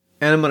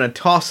 and I'm gonna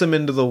toss them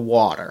into the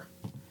water.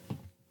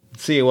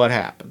 See what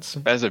happens.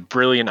 That's a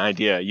brilliant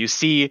idea. You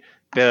see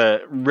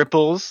the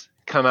ripples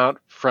come out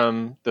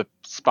from the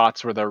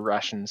spots where the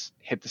rations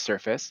hit the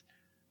surface,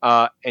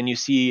 and you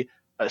see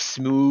a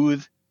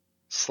smooth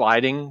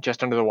sliding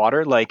just under the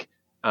water, like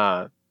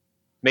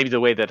maybe the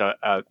way that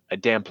a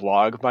damp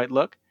log might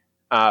look,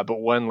 but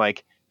one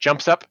like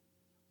jumps up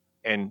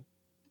and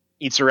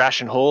eats a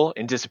ration whole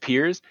and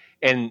disappears.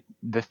 And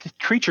the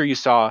creature you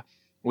saw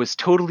was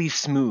totally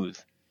smooth,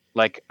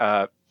 like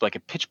a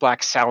pitch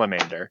black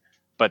salamander,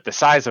 but the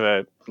size of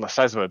a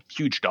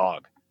huge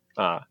dog,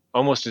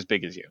 almost as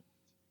big as you.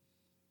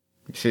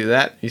 You see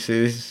that? You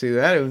see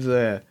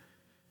that?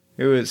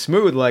 It was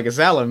smooth like a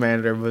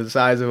salamander, but the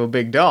size of a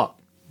big dog.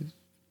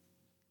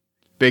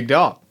 Big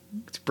dog.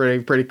 It's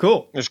pretty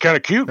cool. It's kind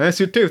of cute. That's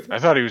your tooth. I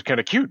thought he was kind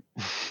of cute.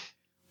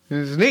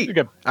 It's neat. You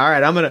got All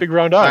right, I'm gonna big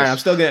round All eyes. right, I'm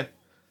still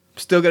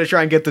gonna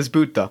try and get this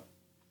boot though.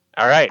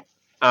 All right.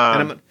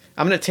 And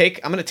I'm gonna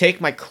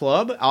take my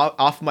club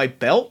off my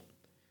belt,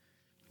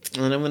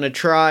 and I'm gonna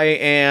try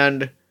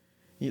and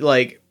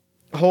like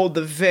hold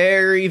the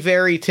very,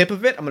 very tip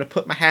of it. I'm gonna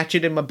put my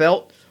hatchet in my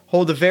belt,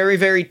 hold the very,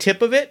 very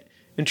tip of it,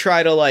 and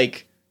try to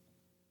like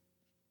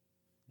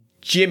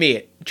jimmy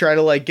it. Try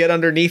to like get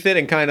underneath it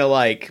and kind of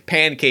like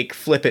pancake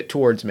flip it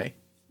towards me.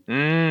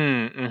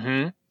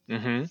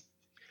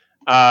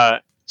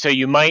 So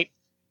you might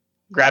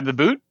grab the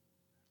boot.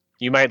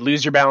 You might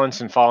lose your balance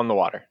and fall in the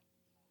water.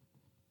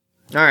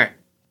 All right.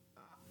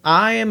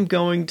 I am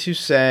going to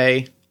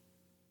say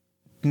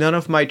none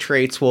of my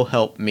traits will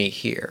help me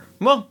here.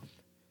 Well,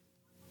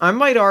 I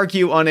might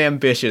argue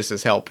unambitious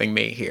is helping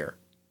me here.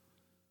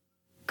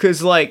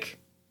 'Cause, like,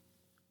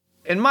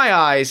 in my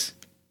eyes,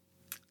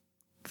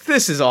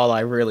 this is all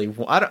I really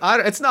want.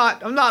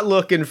 I'm not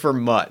looking for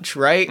much,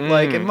 right?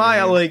 Like, in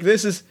my, like,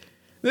 this is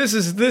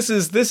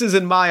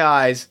in my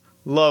eyes,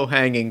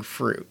 low-hanging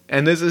fruit.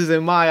 And this is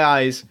in my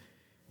eyes,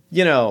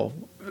 you know,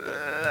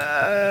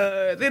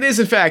 it is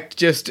in fact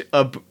just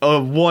a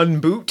one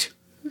boot.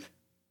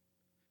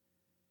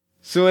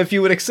 So if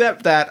you would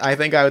accept that, I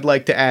think I would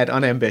like to add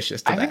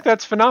unambitious to I that. think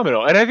that's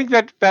phenomenal. And I think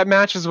that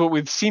matches what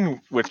we've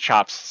seen with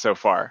Chops so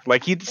far.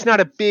 Like, he's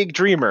not a big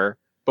dreamer,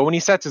 but when he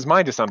sets his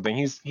mind to something,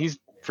 he's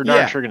for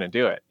darn sure going to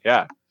do it.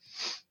 Yeah.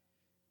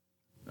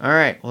 All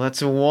right. Well,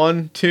 that's a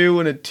 1, 2,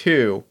 and a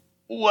 2.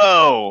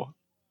 Whoa.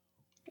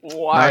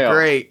 Wild. Not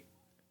great.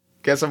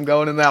 Guess I'm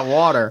going in that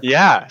water.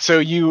 Yeah. So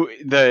you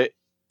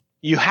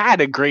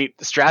had a great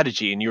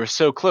strategy and you were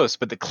so close,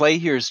 but the clay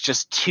here is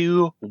just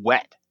too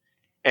wet.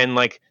 And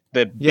like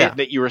the bit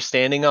that you were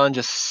standing on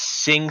just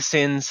sinks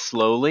in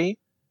slowly,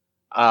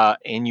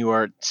 and you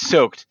are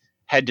soaked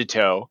head to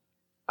toe.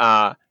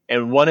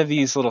 And one of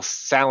these little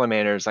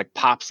salamanders like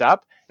pops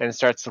up and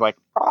starts to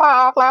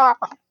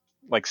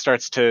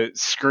starts to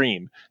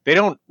scream. They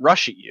don't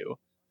rush at you.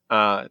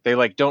 They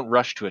like don't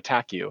rush to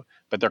attack you,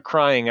 but they're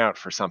crying out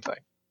for something.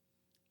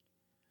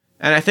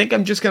 And I think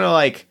I'm just gonna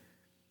like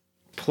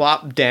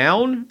plop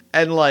down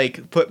and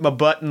like put my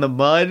butt in the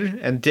mud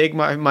and dig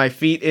my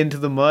feet into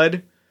the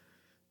mud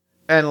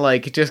and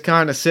like just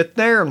kind of sit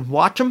there and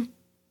watch them.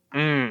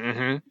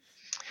 Mm-hmm.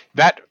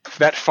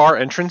 That far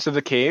entrance of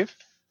the cave,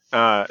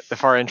 the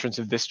far entrance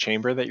of this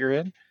chamber that you're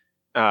in,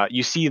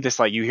 you see this,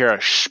 like, you hear a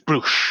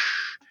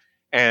sploosh,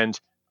 and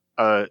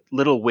a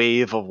little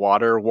wave of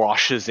water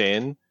washes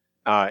in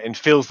and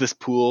fills this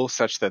pool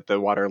such that the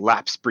water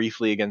laps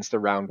briefly against the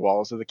round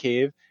walls of the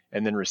cave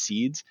and then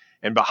recedes.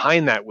 And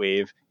behind that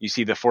wave, you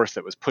see the force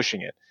that was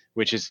pushing it,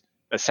 which is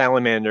a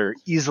salamander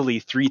easily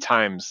 3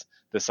 times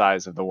the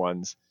size of the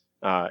ones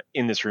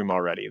in this room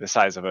already, the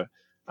size of a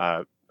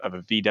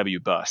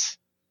VW bus.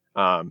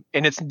 And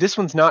this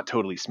one's not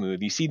totally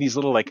smooth. You see these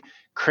little like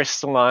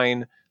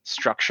crystalline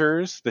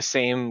structures, the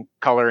same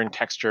color and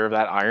texture of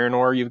that iron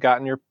ore you've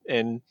got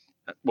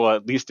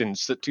at least in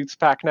Tooth's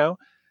pack now.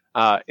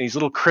 These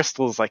little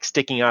crystals like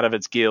sticking out of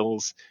its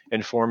gills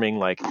and forming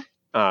like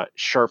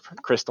sharp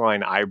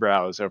crystalline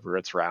eyebrows over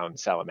its round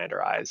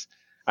salamander eyes.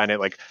 And it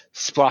like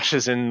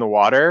splashes in the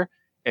water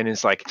and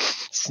is like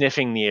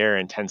sniffing the air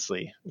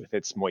intensely with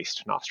its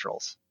moist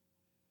nostrils.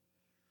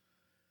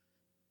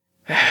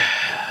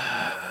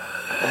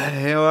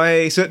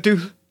 Anyway,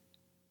 Soottooth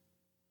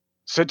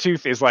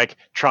is like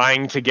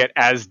trying to get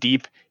as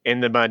deep in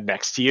the mud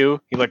next to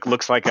you. He like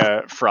looks like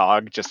a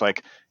frog, just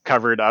like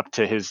covered up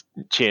to his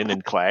chin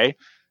in clay.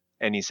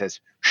 And he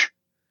says, "Shh."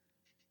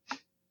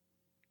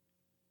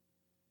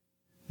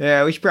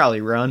 Yeah, we should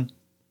probably run.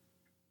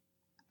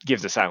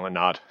 Gives a silent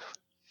nod.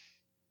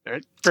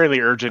 A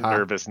fairly urgent,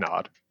 nervous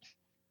nod.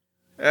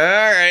 All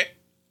right.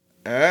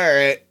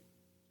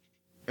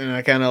 And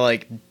I kind of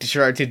like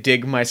try to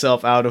dig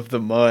myself out of the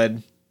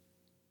mud.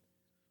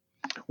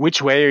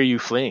 Which way are you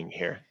fleeing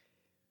here?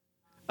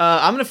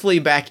 I'm going to flee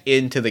back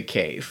into the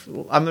cave.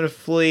 I'm going to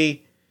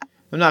flee.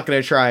 I'm not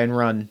going to try and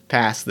run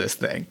past this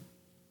thing.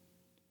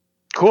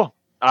 Cool.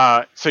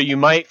 So you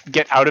might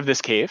get out of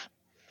this cave.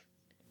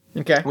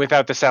 Okay.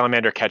 without the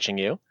salamander catching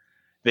you.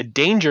 The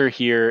danger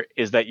here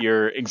is that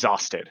you're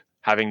exhausted,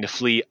 having to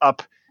flee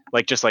up,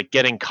 just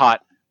getting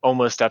caught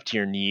almost up to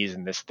your knees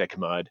in this thick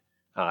mud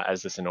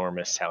as this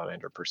enormous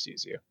salamander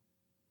pursues you.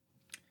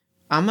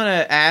 I'm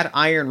gonna add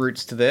iron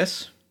roots to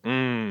this.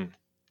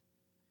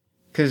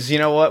 Because you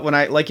know what?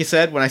 Like you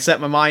said, when I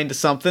set my mind to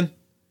something,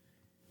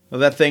 well,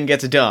 that thing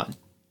gets done.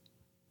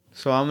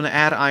 So I'm gonna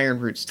add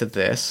iron roots to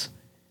this.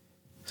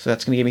 So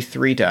that's gonna give me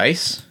 3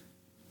 dice.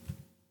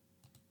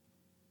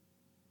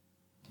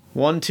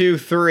 1, 2,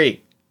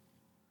 3.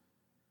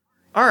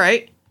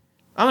 Alright.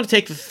 I'm gonna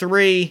take the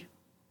 3.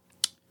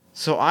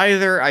 So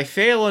either I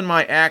fail in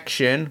my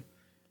action.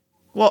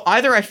 Well,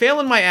 either I fail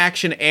in my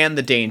action and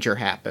the danger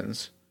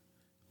happens.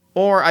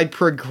 Or I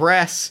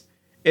progress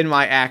in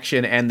my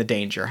action and the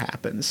danger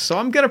happens. So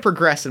I'm gonna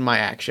progress in my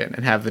action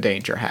and have the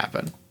danger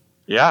happen.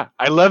 Yeah,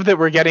 I love that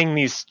we're getting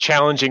these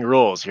challenging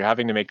rules. You're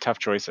having to make tough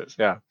choices.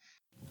 Yeah.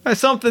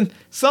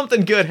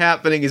 Something good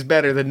happening is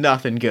better than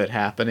nothing good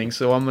happening.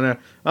 So I'm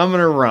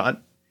gonna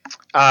run.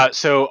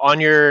 So on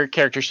your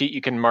character sheet,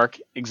 you can mark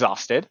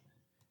exhausted,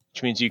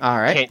 which means you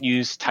can't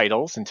use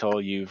titles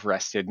until you've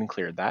rested and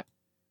cleared that.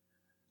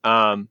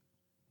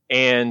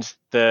 And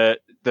the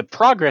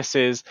progress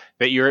is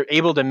that you're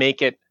able to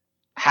make it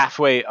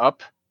halfway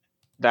up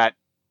that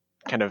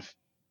kind of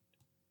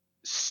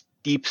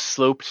steep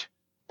sloped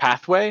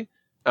pathway,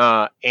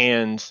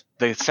 and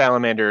the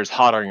salamander is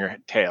hot on your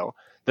tail.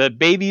 The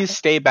babies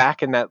stay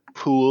back in that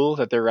pool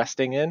that they're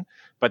resting in,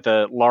 but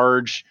the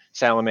large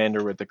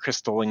salamander with the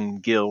crystalline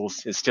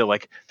gills is still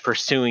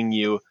pursuing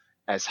you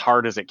as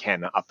hard as it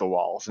can up the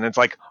walls, and it's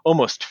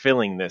almost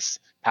filling this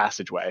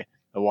passageway.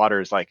 The water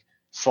is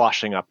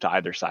sloshing up to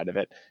either side of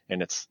it,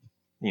 and it's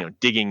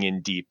digging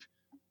in deep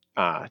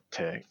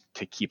to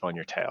keep on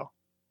your tail.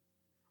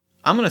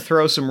 I'm gonna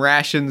throw some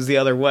rations the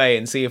other way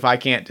and see if I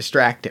can't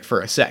distract it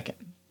for a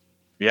second.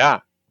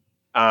 Yeah,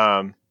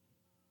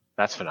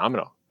 that's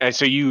phenomenal. And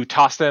so you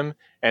toss them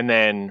and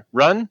then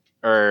run,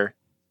 or?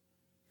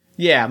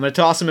 Yeah, I'm gonna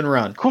toss them and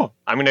run. Cool.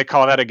 I'm gonna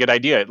call that a good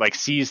idea. It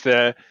sees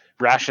the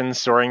rations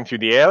soaring through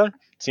the air.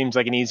 Seems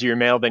like an easier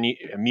meal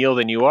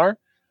than you are.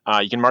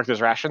 You can mark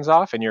those rations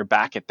off, and you're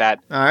back at that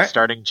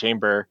starting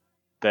chamber.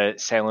 The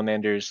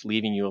salamander's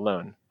leaving you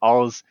alone.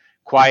 All's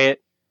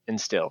quiet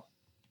and still.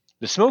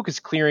 The smoke is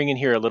clearing in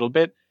here a little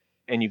bit,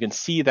 and you can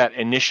see that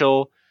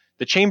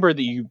the chamber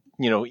that you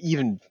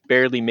even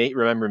barely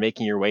remember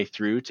making your way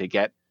through to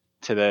get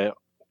to the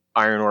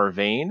iron ore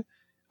vein.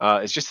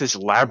 It's just this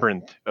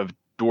labyrinth of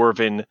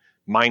dwarven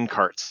mine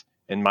carts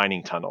and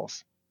mining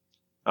tunnels.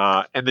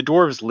 And the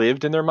dwarves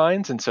lived in their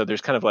mines, and so there's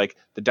kind of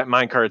the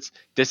mine carts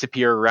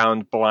disappear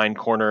around blind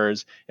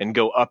corners and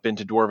go up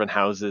into dwarven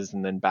houses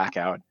and then back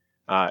out.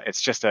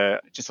 It's just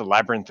a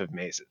labyrinth of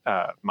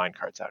mine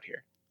carts out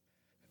here.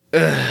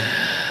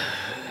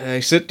 Hey,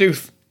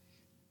 Sithtooth.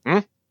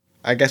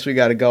 I guess we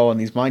gotta go on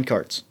these mine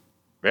carts.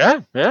 Yeah.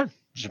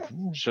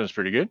 Sounds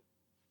pretty good.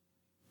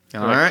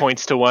 All right.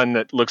 Points to one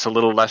that looks a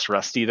little less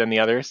rusty than the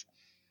others.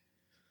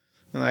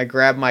 And I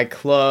grab my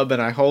club and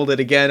I hold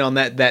it again on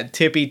that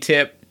tippy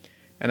tip,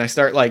 and I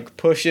start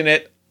pushing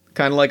it,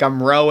 kind of like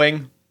I'm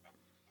rowing.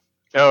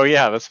 Oh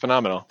yeah, that's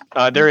phenomenal.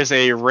 There is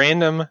a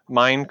random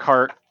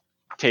minecart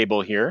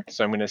table here,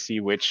 so I'm going to see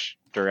which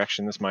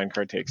direction this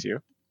minecart takes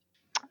you.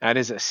 That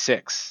is a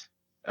 6.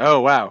 Oh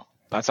wow,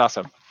 that's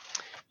awesome.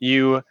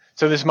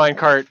 So this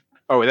minecart.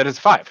 Oh, that is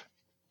a 5.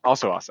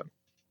 Also awesome.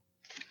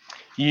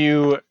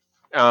 You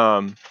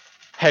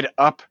head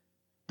up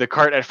the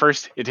cart. At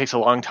first, it takes a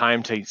long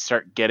time to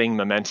start getting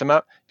momentum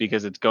up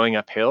because it's going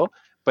uphill.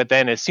 But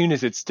then as soon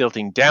as it's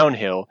tilting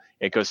downhill,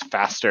 it goes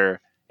faster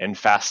and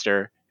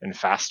faster and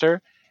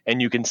faster.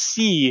 And you can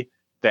see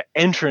the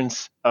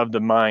entrance of the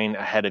mine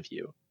ahead of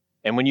you.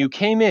 And when you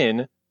came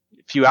in a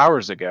few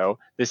hours ago,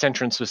 this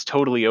entrance was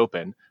totally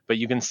open. But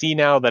you can see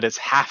now that it's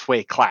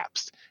halfway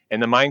collapsed.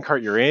 And the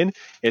minecart you're in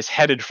is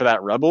headed for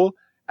that rubble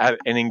at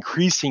an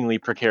increasingly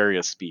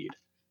precarious speed.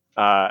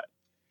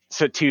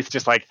 So Tooth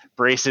just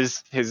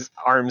braces his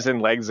arms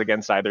and legs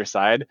against either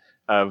side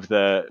of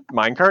the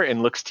minecart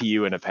and looks to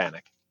you in a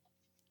panic.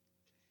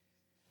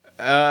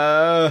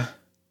 Remember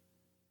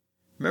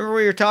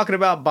we were talking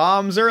about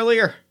bombs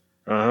earlier?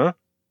 Uh-huh.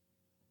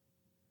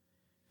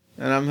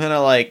 And I'm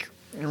gonna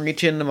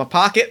reach into my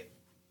pocket.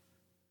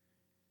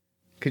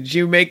 Could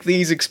you make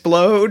these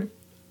explode?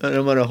 And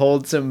I'm gonna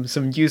hold some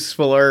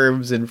useful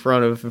herbs in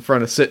front of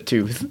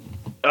Sithtooth.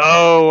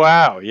 Oh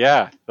wow,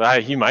 yeah.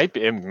 He might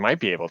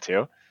be able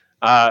to.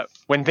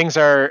 When things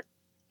are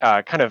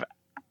kind of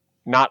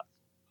not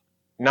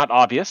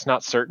obvious,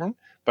 not certain,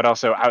 but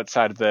also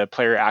outside of the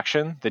player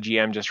action, the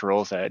GM just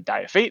rolls a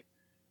die of fate.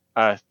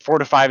 4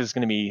 to 5 is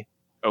going to be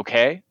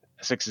okay.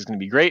 6 is going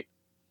to be great.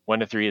 1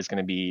 to 3 is going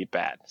to be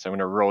bad. So I'm going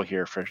to roll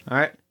here for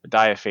a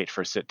die of fate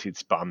for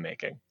Sittooth's bomb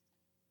making.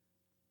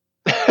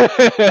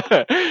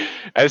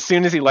 As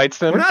soon as he lights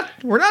them,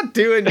 we're not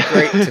doing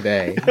great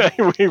today.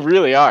 We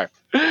really are.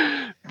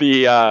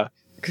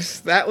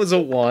 Because that was a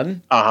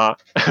 1.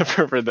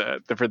 For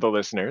the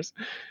listeners,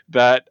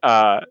 that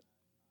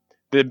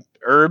the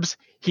herbs,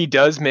 he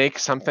does make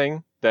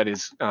something that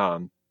is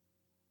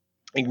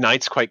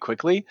ignites quite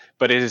quickly,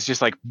 but it is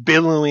just like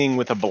billowing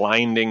with a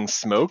blinding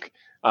smoke,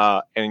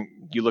 and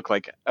you look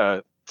like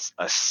a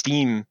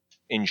steam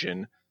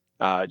engine,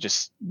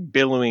 just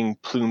billowing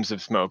plumes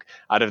of smoke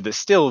out of the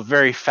still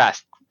very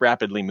fast,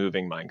 rapidly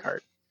moving minecart.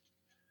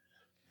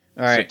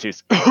 All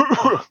right.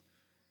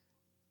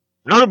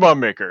 Not a bomb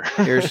maker.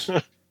 Here's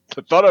I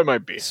thought I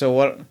might be. So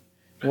what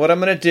I'm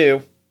gonna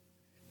do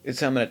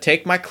is I'm gonna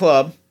take my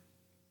club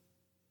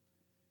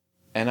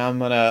and I'm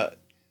gonna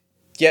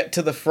get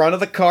to the front of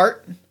the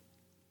cart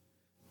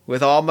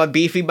with all my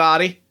beefy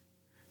body.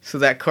 So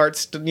that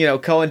cart's,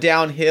 going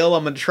downhill.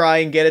 I'm gonna try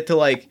and get it to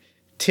like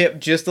tip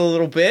just a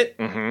little bit.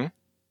 Mm-hmm.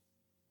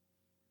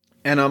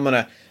 And I'm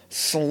gonna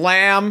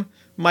slam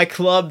my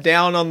club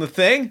down on the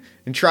thing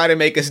and try to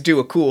make us do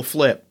a cool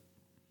flip.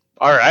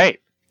 All right.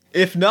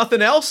 If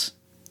nothing else,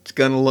 it's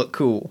gonna look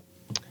cool.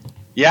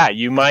 Yeah,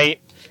 you might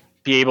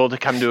be able to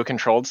come to a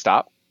controlled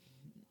stop.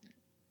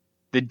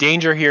 The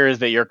danger here is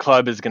that your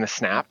club is going to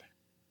snap,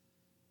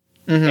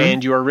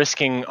 and you are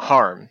risking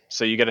harm.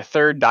 So you get a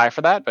third die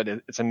for that, but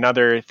it's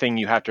another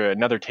thing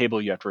another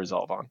table you have to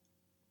resolve on.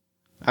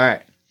 All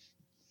right.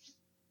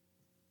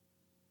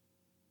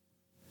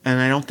 And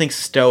I don't think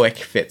Stoic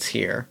fits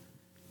here.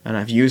 And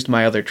I've used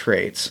my other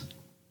traits.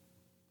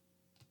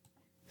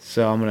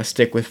 So I'm going to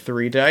stick with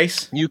 3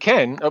 dice. You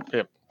can. Oh,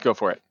 yeah, go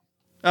for it.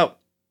 Oh.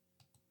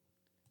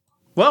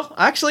 Well,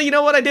 actually, you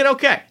know what? I did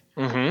okay.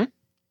 Mm-hmm.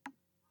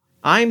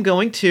 I'm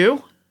going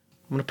to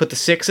put the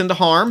 6 into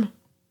harm.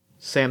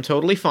 Say I'm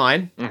totally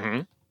fine.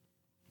 Mm-hmm.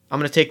 I'm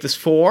going to take this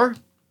 4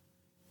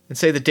 and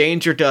say the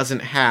danger doesn't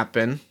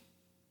happen.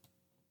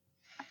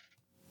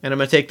 And I'm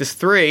going to take this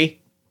 3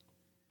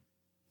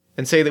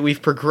 and say that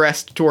we've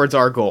progressed towards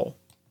our goal.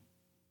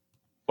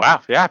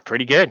 Wow, yeah,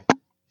 pretty good.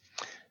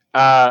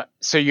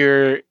 So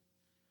your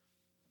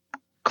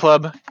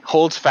club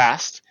holds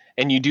fast,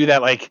 and you do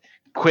that like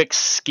quick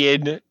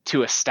skid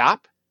to a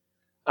stop,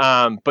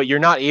 but you're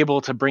not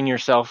able to bring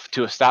yourself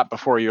to a stop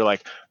before you're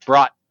like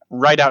brought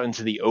right out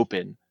into the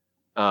open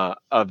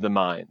of the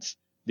mines.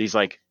 These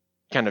like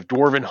kind of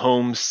dwarven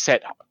homes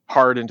set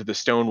hard into the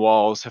stone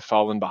walls have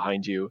fallen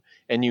behind you,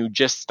 and you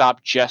just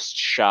stop just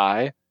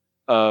shy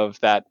of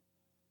that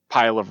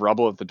pile of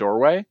rubble at the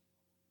doorway.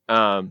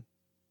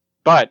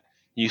 But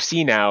you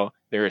see now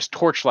there is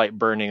torchlight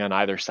burning on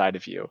either side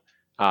of you.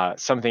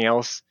 Something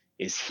else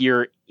is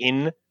here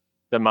in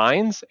the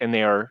mines, and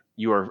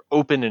you are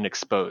open and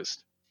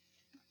exposed.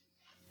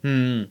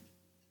 Must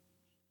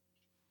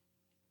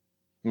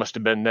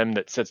have been them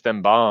that sets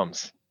them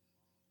bombs.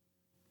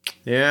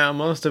 Yeah,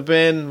 must have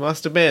been.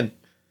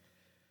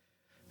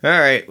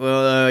 Alright,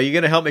 well, you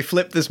gonna help me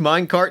flip this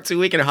minecart so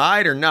we can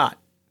hide or not?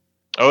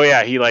 Oh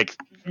yeah, he like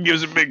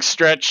gives a big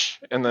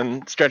stretch and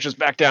then stretches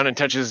back down and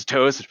touches his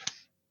toes.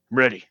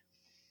 Ready.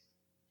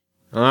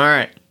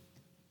 Alright.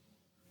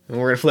 And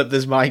we're gonna flip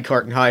this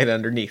minecart and hide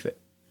underneath it.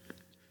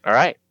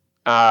 Alright.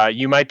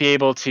 You might be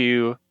able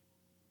to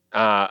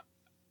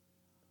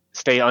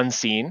stay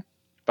unseen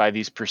by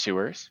these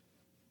pursuers.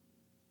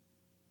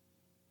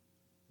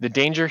 The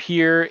danger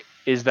here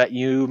is that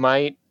you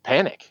might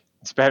panic.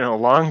 It's been a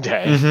long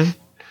day.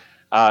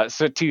 Mm-hmm.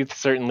 So Tooth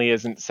certainly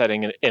isn't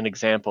setting an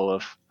example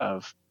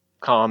of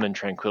calm and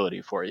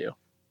tranquility for you.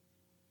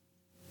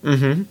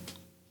 Mm-hmm.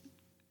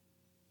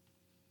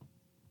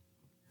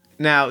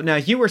 Now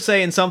you were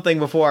saying something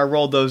before I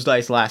rolled those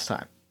dice last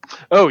time.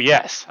 Oh,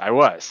 yes, I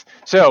was.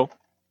 So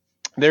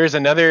there's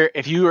another,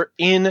 if you are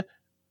in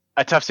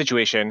a tough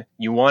situation,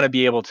 you want to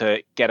be able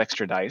to get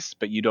extra dice,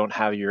 but you don't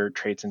have your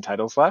traits and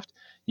titles left,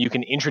 you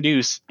can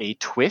introduce a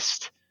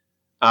twist.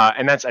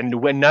 And that's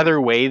another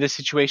way the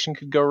situation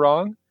could go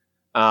wrong.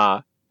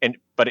 But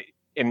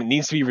it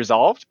needs to be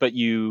resolved, but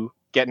you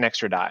get an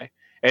extra die.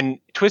 And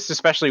twists,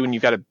 especially when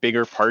you've got a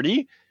bigger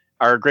party,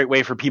 are a great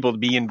way for people to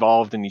be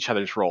involved in each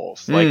other's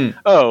roles. Like,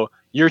 oh,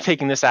 you're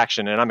taking this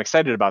action, and I'm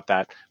excited about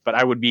that, but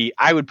I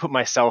would put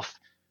myself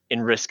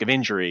in risk of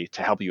injury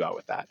to help you out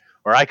with that.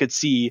 Or I could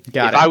see,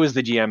 I was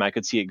the GM, I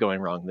could see it going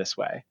wrong this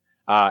way.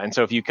 And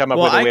so if you come up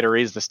with a way to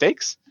raise the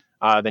stakes,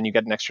 then you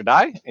get an extra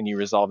die, and you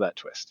resolve that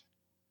twist.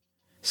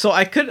 So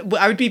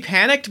I would be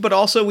panicked, but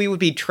also we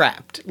would be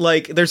trapped.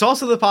 Like, there's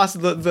also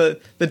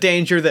the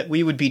danger that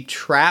we would be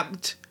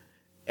trapped,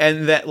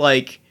 and that,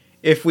 like,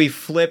 if we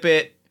flip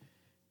it,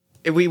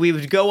 we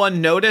would go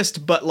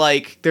unnoticed, but,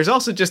 like, there's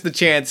also just the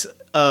chance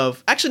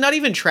of, actually not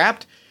even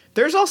trapped,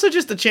 there's also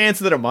just the chance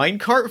that a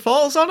minecart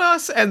falls on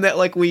us, and that,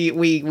 like,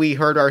 we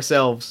hurt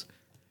ourselves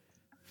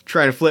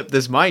trying to flip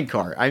this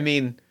minecart. I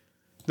mean,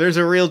 there's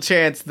a real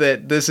chance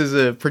that this is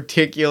a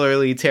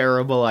particularly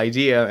terrible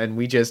idea and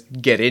we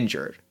just get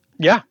injured.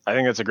 Yeah, I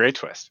think that's a great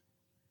twist.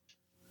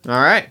 All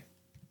right.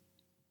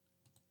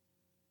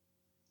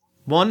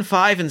 1,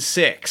 5, and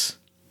 6.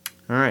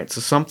 All right,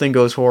 so something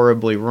goes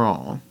horribly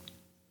wrong.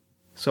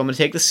 So I'm going to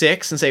take the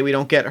 6 and say we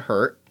don't get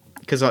hurt,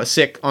 because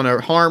on a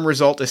harm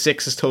result, a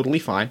 6 is totally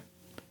fine.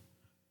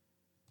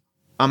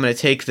 I'm going to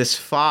take this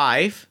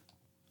 5.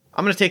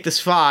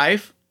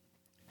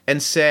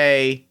 And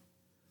say,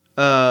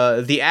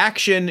 the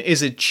action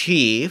is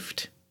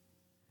achieved,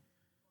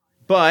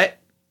 but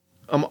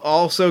I'm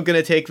also going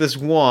to take this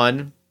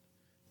one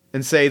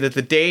and say that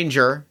the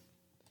danger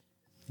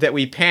that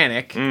we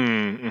panic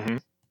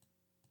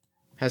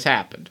has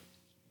happened.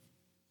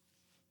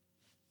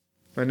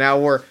 And now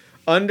we're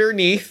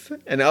underneath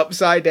an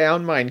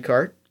upside-down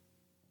minecart,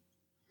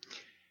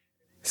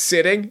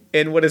 sitting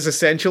in what is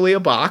essentially a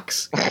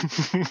box,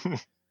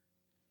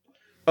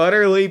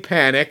 utterly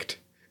panicked.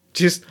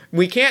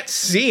 We can't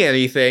see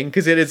anything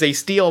because it is a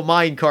steel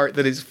minecart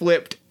that is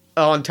flipped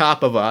on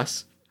top of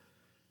us.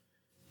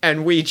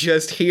 And we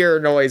just hear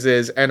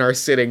noises and are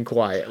sitting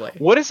quietly.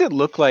 What does it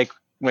look like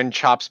when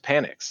Chops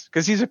panics?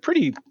 Because he's a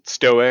pretty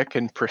stoic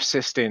and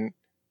persistent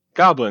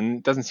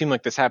goblin. Doesn't seem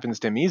like this happens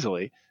to him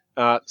easily.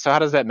 So how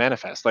does that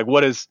manifest? Like,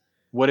 what is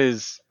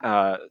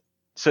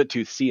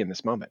Soottooth see in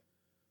this moment?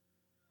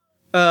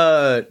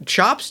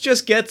 Chops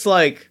just gets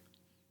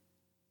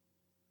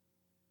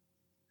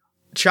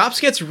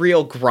Chops gets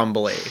real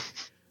grumbly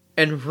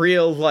and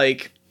real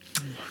could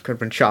have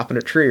been chopping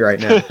a tree right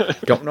now.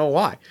 Don't know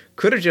why.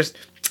 Could have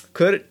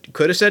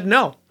said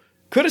no.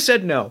 Could have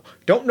said no.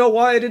 Don't know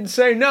why I didn't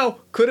say no.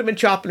 Could have been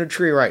chopping a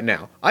tree right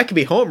now. I could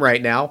be home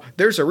right now.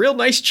 There's a real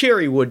nice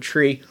cherry wood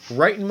tree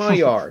right in my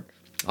yard.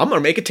 I'm going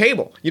to make a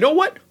table. You know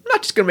what? I'm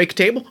not just going to make a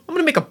table. I'm going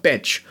to make a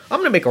bench. I'm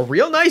going to make a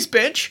real nice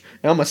bench,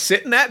 and I'm going to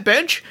sit in that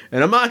bench,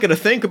 and I'm not going to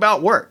think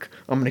about work.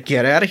 I'm going to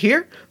get out of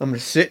here. I'm going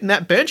to sit in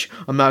that bench.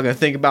 I'm not going to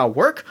think about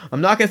work.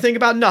 I'm not going to think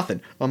about nothing.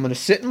 I'm going to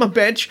sit in my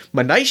bench,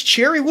 my nice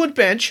cherry wood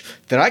bench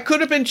that I could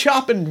have been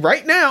chopping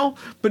right now,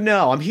 but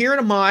no, I'm here in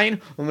a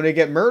mine. I'm going to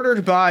get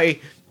murdered by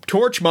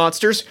torch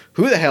monsters.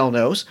 Who the hell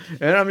knows?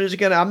 And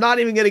I'm not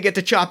even going to get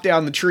to chop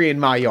down the tree in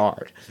my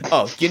yard.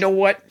 Oh, you know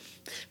what?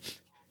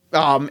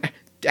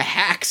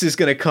 Hax is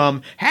gonna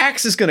come.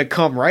 Hax is gonna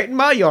come right in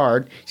my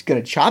yard. He's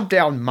gonna chop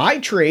down my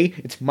tree.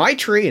 It's my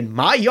tree in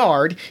my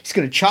yard. He's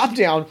gonna chop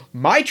down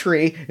my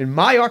tree in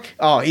my yard.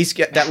 Oh, he's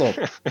get that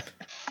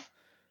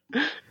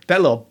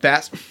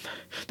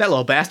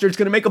little bastard's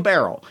gonna make a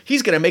barrel.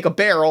 He's gonna make a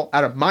barrel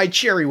out of my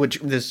cherry. Which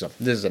this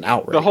is an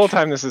outrage. The whole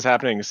time this is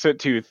happening,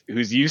 Soottooth,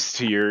 who's used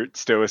to your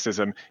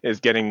stoicism, is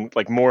getting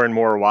more and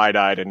more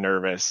wide-eyed and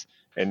nervous,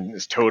 and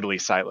is totally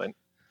silent.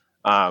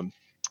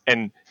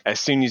 And as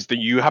soon as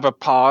you have a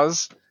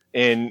pause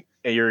in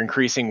your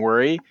increasing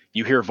worry,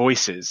 you hear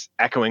voices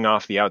echoing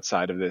off the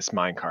outside of this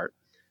minecart.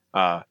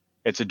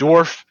 It's a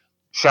dwarf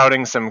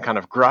shouting some kind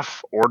of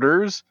gruff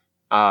orders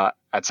at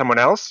someone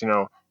else.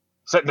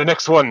 Set the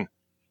next one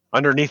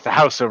underneath the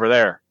house over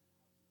there.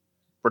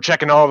 We're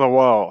checking all the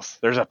walls.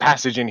 There's a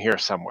passage in here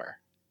somewhere.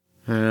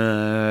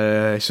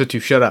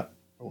 Soottooth, shut up.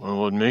 Well, it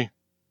wasn't me.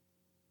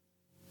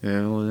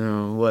 Yeah, well,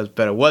 no, it was,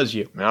 but it was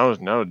you. No, a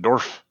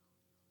dwarf.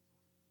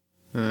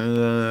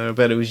 I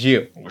bet it was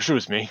you. I wish it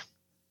was me.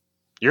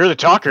 You're the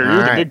talker.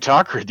 You're the big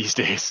talker these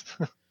days.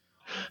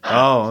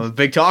 Oh, I'm a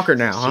big talker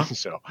now, huh?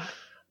 So,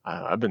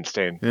 I've been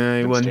staying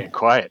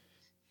quiet.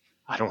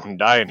 I don't want to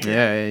die in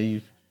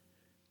here.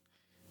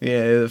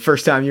 Yeah, the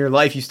first time in your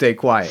life you stay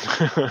quiet.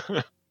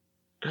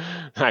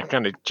 That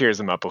kind of cheers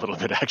him up a little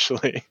bit,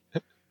 actually.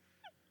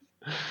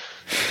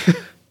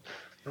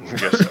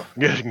 Guess so.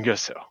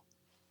 Guess so.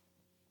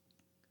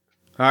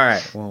 All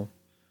right, well,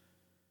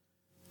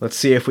 let's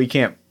see if we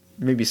can't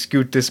maybe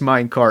scoot this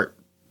minecart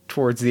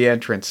towards the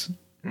entrance.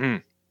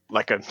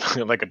 Like a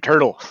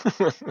turtle.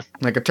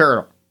 Like a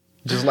turtle.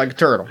 Just like a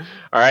turtle.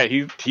 All right,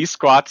 he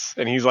squats,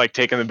 and he's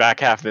taking the back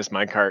half of this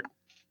minecart.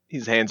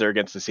 His hands are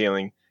against the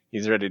ceiling.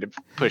 He's ready to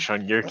push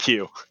on your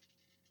cue.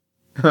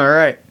 All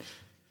right.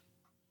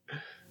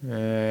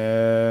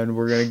 And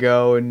we're going to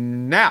go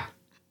now.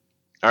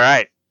 All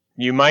right.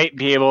 You might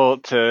be able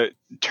to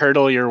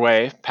turtle your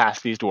way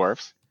past these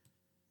dwarves.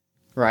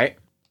 Right.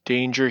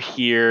 Danger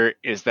here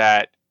is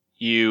that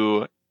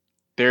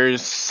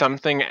there's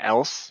something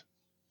else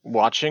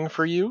watching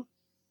for you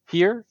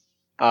here,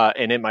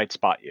 and it might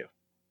spot you.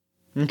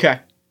 Okay.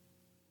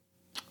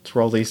 Let's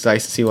roll these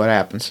dice and see what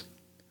happens.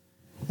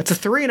 That's a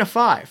 3 and a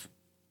 5.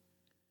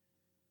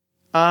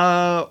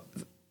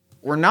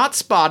 We're not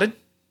spotted.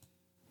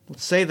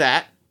 Let's say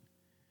that.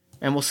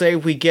 And we'll say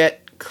we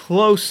get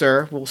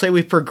closer. We'll say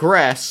we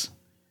progress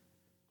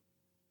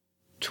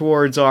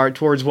towards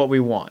what we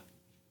want.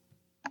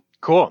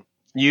 Cool.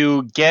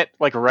 You get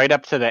right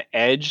up to the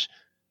edge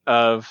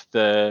of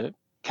the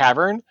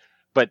cavern,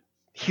 but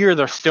here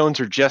the stones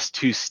are just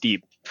too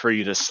steep for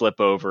you to slip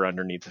over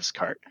underneath this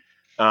cart.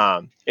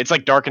 It's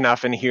dark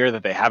enough in here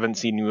that they haven't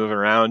seen you move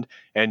around,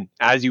 and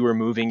as you were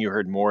moving, you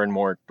heard more and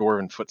more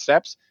dwarven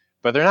footsteps,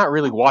 but they're not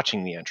really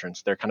watching the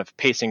entrance. They're kind of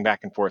pacing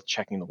back and forth,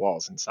 checking the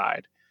walls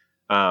inside.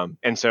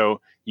 And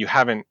so you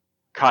haven't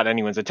caught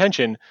anyone's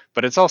attention,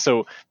 but it's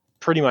also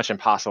pretty much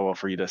impossible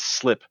for you to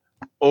slip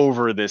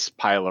over this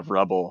pile of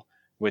rubble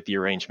with the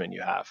arrangement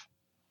you have.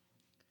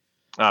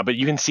 But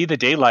you can see the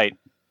daylight,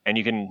 and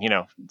you can,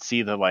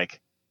 see the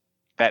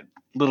that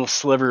little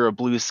sliver of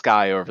blue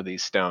sky over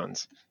these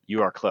stones.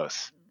 You are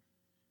close.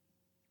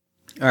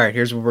 All right,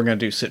 here's what we're going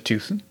to do,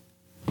 Soottooth.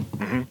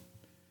 Mm-hmm.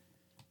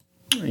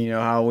 you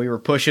know how we were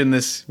pushing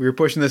this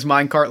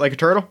minecart like a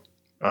turtle?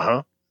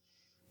 Uh-huh.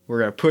 We're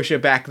going to push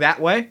it back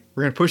that way.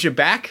 We're going to push it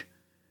back.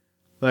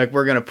 Like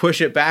we're going to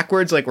push it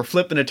backwards like we're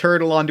flipping a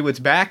turtle onto its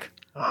back.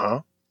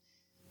 Uh-huh.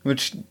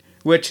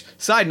 Which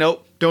side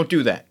note, don't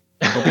do that.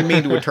 Don't be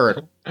mean to a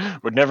turtle.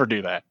 Would never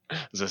do that.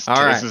 This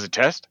right. is a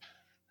test?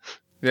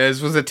 This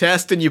was a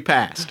test and you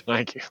passed.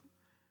 Thank you.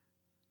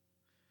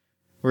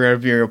 You're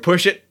going to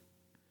push it.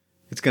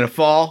 It's going to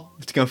fall.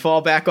 It's going to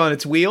fall back on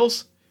its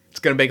wheels. It's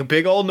going to make a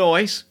big old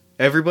noise.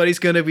 Everybody's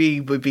going to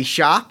be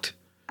shocked.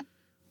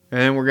 And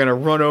then we're going to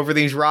run over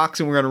these rocks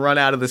and we're going to run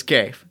out of this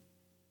cave.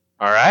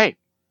 All right.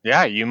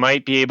 Yeah, you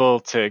might be able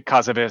to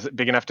cause a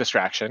big enough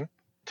distraction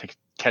to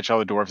catch all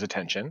the dwarves'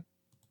 attention.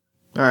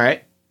 All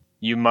right.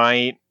 You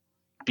might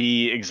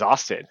be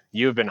exhausted.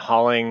 You have been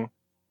hauling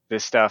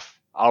this stuff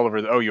all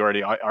over. You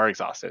already are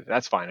exhausted.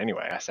 That's fine.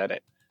 Anyway, I said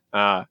it.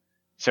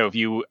 So if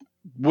you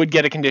would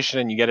get a condition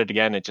and you get it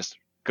again, it just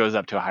goes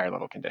up to a higher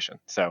level condition.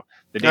 So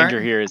the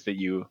danger here is that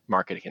you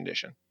mark it a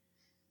condition.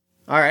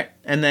 All right.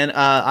 And then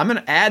I'm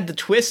going to add the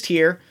twist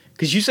here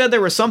because you said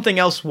there was something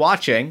else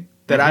watching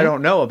that I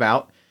don't know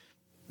about.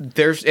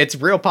 It's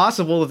real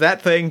possible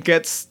that thing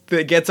gets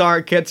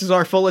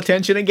our full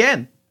attention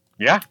again.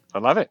 Yeah, I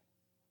love it.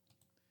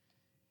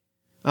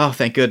 Oh,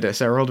 thank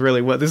goodness. I rolled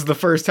really well. This is the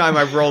first time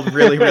I've rolled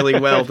really, really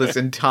well this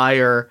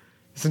entire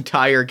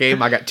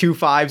game. I got 2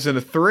 5s and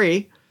a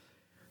 3.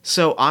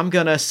 So I'm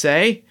going to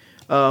say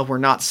we're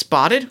not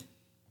spotted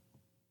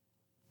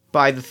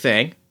by the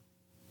thing.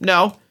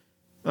 No.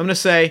 I'm going to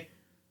say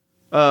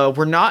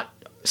we're not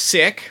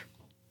sick.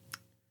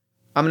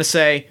 I'm going to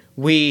say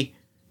we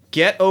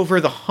get over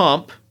the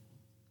hump.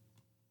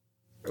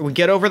 We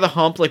get over the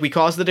hump, like we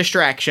cause the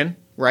distraction,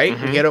 right?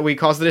 Mm-hmm. We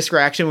cause the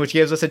distraction, which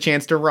gives us a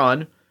chance to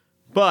run.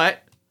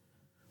 But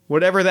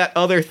whatever that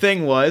other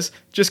thing was,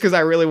 just because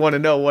I really want to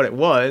know what it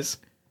was,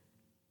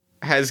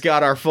 has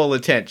got our full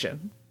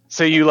attention.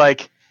 So you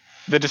like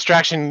the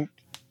distraction,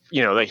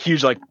 you know, the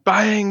huge like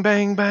bang,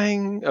 bang,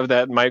 bang of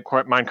that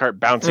minecart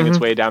bouncing its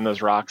way down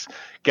those rocks,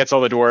 gets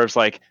all the dwarves,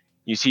 like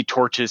you see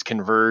torches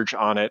converge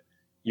on it.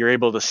 You're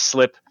able to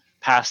slip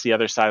past the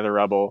other side of the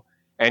rubble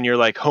and you're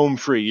like home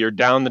free. You're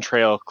down the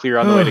trail, clear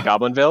on the way to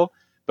Goblinville,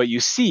 but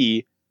you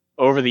see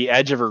over the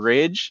edge of a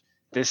ridge,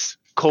 this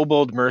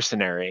kobold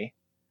mercenary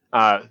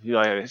with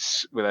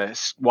a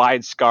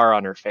wide scar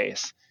on her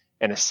face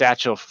and a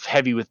satchel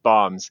heavy with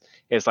bombs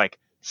is like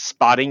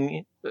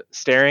staring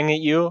at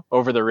you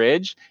over the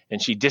ridge,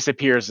 and she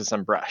disappears in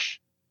some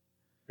brush.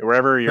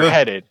 Wherever you're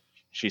headed,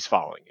 she's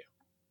following you.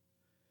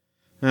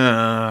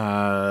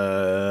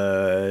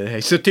 Hey,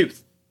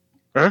 Sawtooth.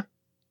 Huh?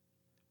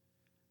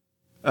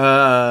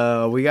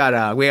 We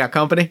got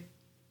company.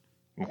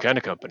 What kind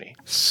of company?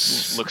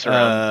 Looks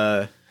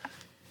around.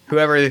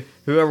 Whoever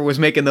was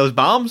making those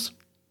bombs,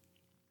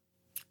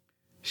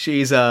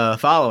 she's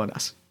following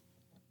us.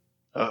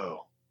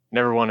 Oh,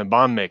 never want a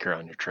bomb maker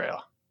on your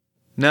trail.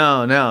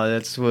 No,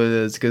 that's what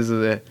it's because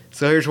of the.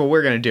 So here's what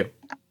we're gonna do.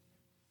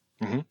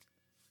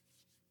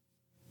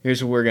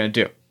 Here's what we're gonna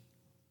do.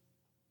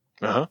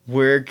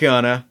 We're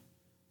gonna,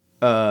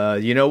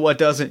 what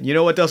doesn't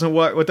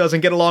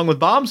get along with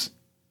bombs?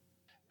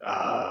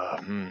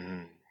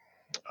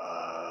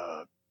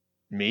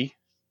 Me?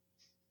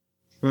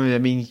 I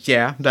mean,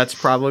 yeah, that's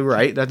probably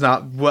right. That's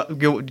not what.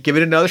 Give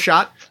it another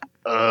shot.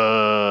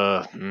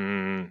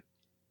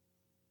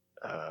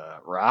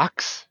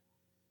 Rocks?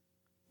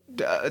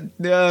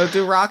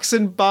 The rocks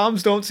and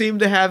bombs don't seem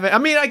to have it. I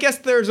mean, I guess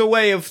there's a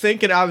way of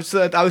thinking. I was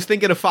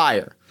thinking of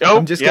fire. Oh,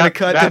 I'm just gonna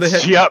cut to the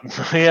head. Yep.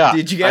 Yeah.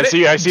 Did you get it?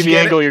 I see the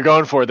angle you're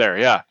going for there.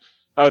 Yeah.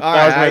 That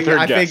was my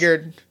third guess. I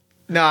figured.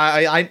 No,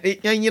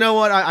 you know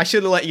what? I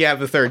should have let you have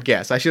the third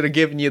guess. I should have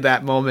given you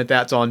that moment.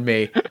 That's on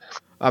me.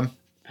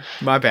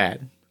 My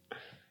bad.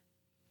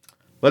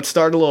 Let's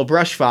start a little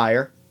brush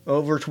fire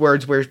over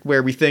towards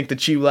where we think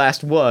that she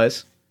last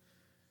was.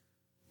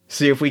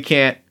 See if we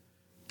can't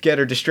get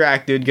her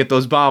distracted, get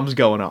those bombs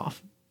going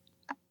off.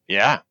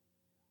 Yeah.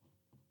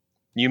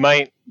 You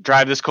might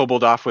drive this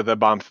kobold off with a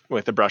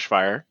brush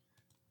fire.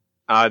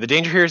 The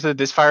danger here is that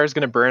this fire is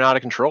going to burn out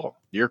of control.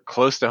 You're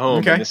close to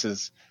home, and this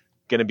is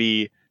going to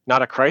be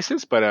not a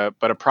crisis, but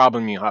a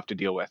problem you'll have to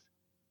deal with.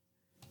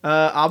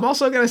 I'm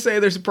also going to say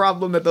there's a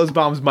problem that those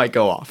bombs might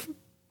go off.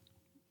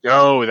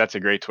 Oh, that's a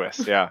great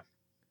twist. Yeah.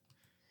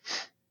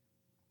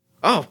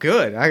 Oh,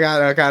 good. I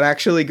got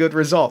actually good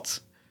results.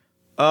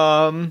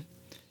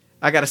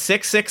 I got a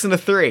 6, 6, and a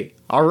 3.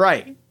 All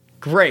right.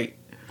 Great.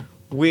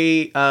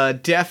 We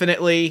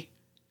definitely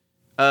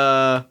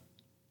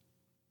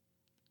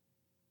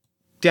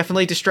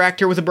distract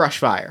her with a brush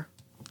fire.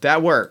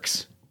 That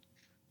works.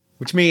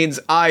 Which means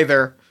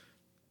either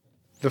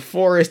the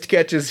forest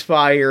catches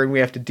fire and we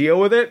have to deal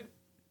with it,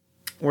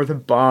 or the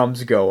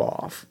bombs go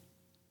off.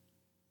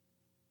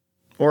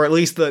 Or at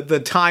least the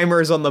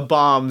timers on the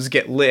bombs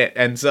get lit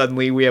and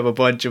suddenly we have a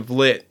bunch of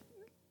lit.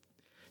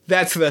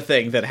 That's the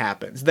thing that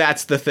happens.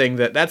 That's the thing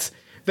that's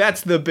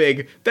the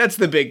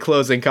big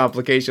closing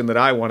complication that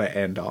I want to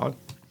end on.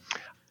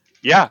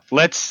 Yeah,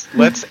 let's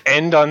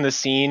end on the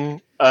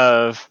scene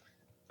of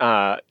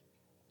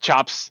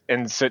Chops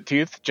and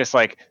Soottooth just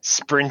like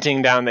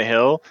sprinting down the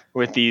hill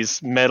with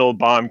these metal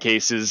bomb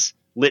cases,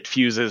 lit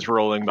fuses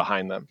rolling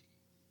behind them.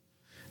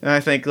 And I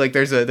think like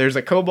there's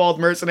a kobold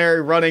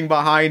mercenary running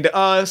behind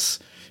us.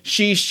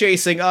 She's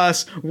chasing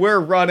us. We're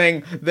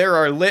running. There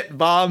are lit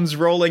bombs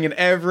rolling in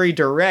every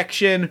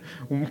direction.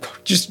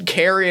 Just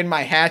carrying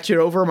my hatchet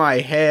over my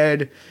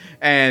head.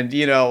 And,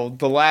 you know,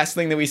 the last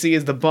thing that we see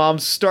is the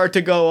bombs start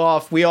to go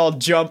off. We all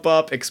jump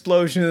up.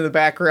 Explosion in the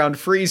background.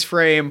 Freeze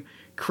frame.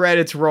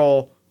 Credits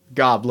roll.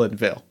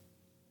 Goblinville.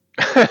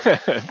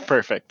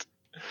 Perfect.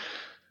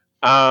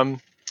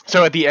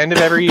 So at the end of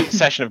every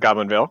session of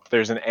Goblinville,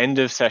 there's an end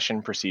of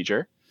session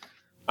procedure.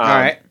 All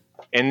right.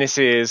 And this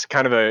is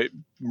kind of a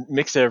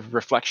mix of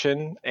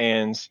reflection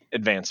and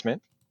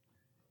advancement.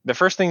 The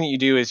first thing that you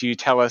do is you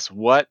tell us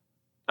what,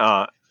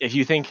 if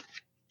you think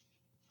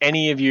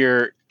any of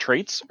your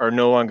traits are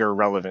no longer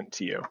relevant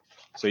to you.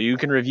 So you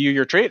can review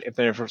your trait. If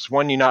there's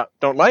one you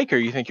don't like or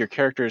you think your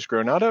character has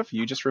grown out of,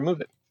 you just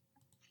remove it.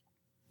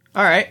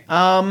 All right.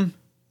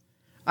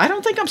 I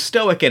don't think I'm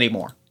stoic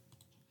anymore.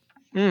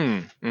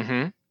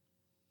 Mm-hmm.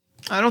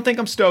 I don't think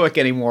I'm stoic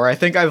anymore. I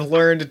think I've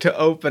learned to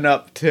open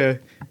up to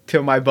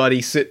my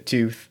buddy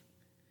Soottooth.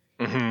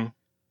 Mm-hmm.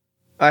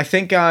 I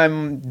think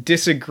I'm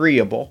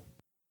disagreeable.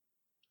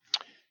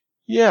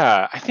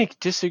 Yeah, I think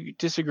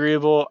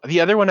disagreeable.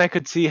 The other one I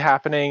could see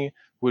happening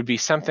would be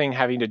something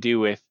having to do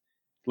with,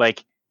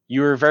 like,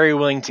 you were very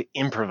willing to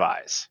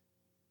improvise.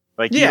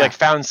 Like, you like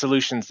found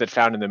solutions that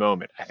found in the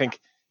moment. I think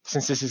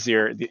since this is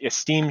the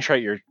esteem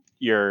trait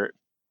you're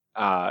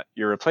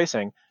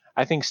replacing,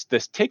 I think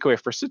this takeaway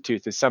for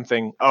Soottooth is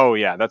something, oh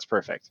yeah, that's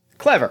perfect.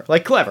 Clever,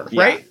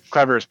 right?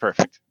 Clever is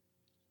perfect.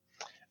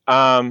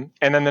 And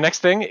then the next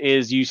thing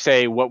is you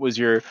say, what was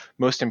your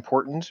most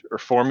important or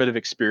formative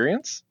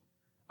experience?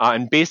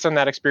 And based on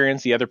that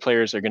experience, the other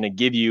players are going to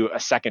give you a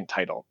second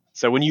title.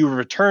 So when you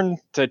return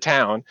to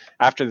town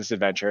after this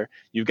adventure,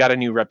 you've got a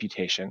new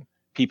reputation.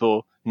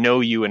 People know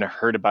you and have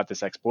heard about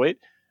this exploit.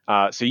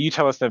 So you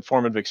tell us the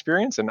formative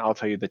experience, and I'll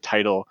tell you the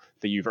title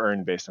that you've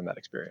earned based on that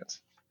experience.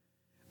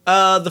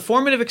 The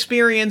formative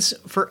experience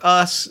for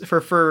us,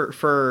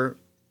 for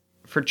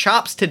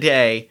Chops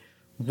today,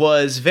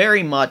 was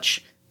very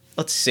much,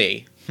 let's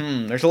see,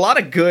 there's a lot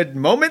of good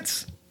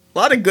moments, a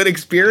lot of good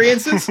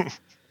experiences.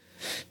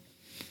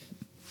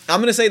 I'm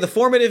going to say the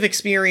formative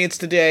experience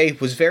today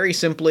was very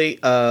simply,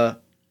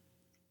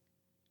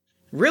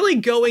 really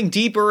going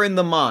deeper in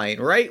the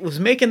mind, right? Was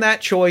making that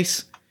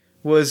choice,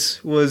 was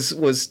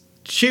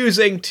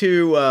choosing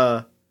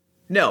to,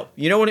 no,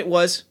 you know what it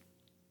was?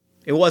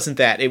 It wasn't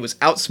that. It was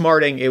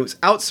outsmarting. It was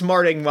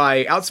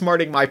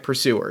outsmarting my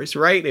pursuers,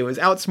 right? It was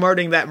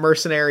outsmarting that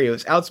mercenary. It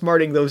was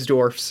outsmarting those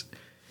dwarfs.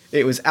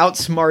 It was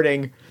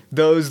outsmarting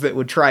those that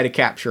would try to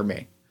capture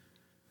me.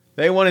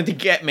 They wanted to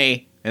get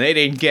me, and they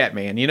didn't get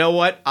me. And you know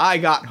what? I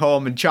got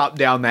home and chopped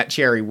down that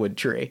cherry wood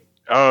tree.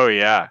 Oh,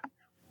 yeah.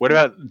 What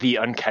about the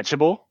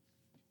uncatchable?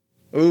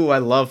 Ooh, I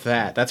love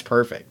that. That's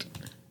perfect.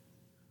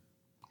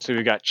 So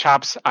we've got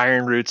Chops,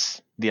 Iron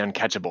Roots, the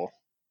uncatchable.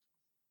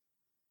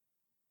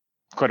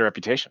 Quite a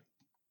reputation.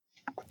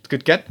 It's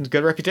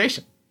good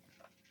reputation.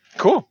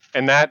 Cool.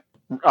 And that,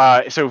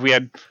 so if we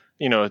had,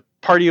 a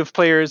party of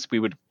players, we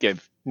would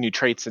give new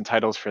traits and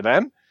titles for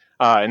them.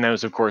 And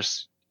those, of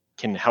course,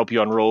 can help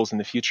you on rolls in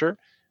the future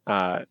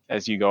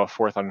as you go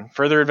forth on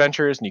further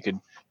adventures. And you could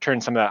turn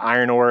some of that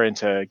iron ore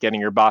into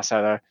getting your boss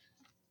out of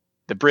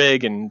the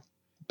brig and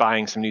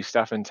buying some new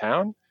stuff in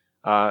town.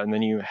 And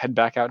then you head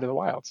back out to the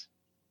wilds.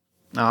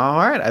 All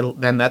right.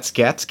 Then that's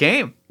Gat's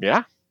game.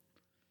 Yeah.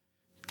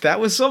 That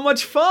was so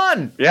much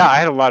fun. Yeah, I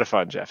had a lot of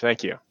fun, Jeff.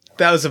 Thank you.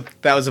 That was a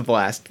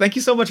blast. Thank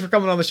you so much for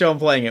coming on the show and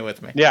playing it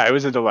with me. Yeah, it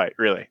was a delight,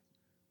 really.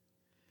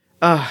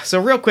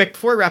 So real quick,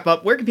 before we wrap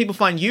up, where can people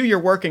find you, your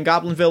work, in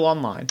Goblinville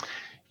online?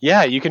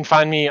 Yeah, you can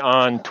find me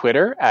on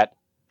Twitter at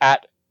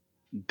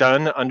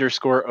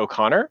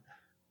Dunn_O'Connor,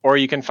 or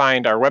you can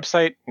find our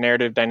website,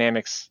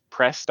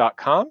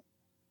 narrativedynamicspress.com,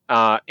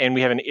 and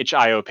we have an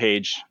itch.io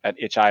page at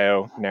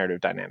itch.io Narrative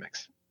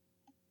Dynamics.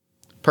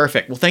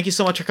 Perfect. Well, thank you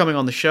so much for coming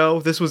on the show.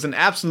 This was an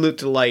absolute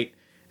delight.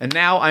 And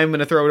now I'm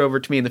going to throw it over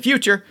to me in the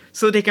future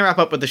so that he can wrap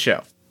up with the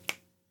show.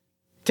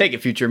 Take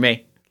it, future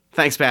me.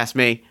 Thanks, past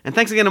me. And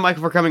thanks again to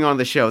Michael for coming on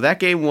the show. That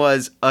game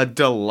was a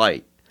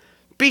delight.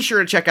 Be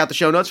sure to check out the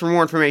show notes for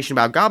more information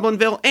about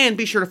Goblinville, and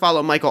be sure to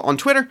follow Michael on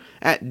Twitter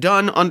at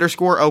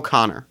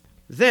Dunn_O'Connor.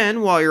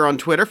 Then, while you're on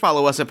Twitter,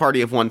 follow us at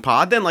Party of One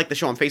Pod, then like the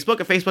show on Facebook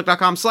at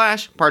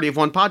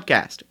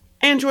facebook.com/PartyOfOnePodcast.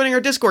 And joining our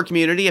Discord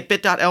community at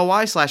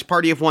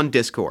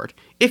bit.ly/PartyOfOneDiscord.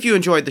 If you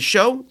enjoyed the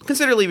show,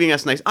 consider leaving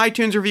us a nice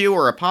iTunes review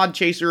or a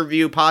Podchaser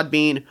review,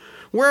 Podbean.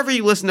 Wherever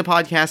you listen to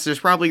podcasts, there's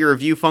probably a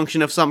review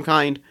function of some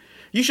kind.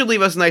 You should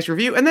leave us a nice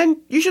review, and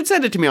then you should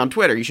send it to me on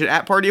Twitter. You should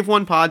at Party of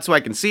One Pod so I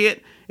can see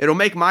it. It'll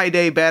make my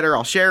day better.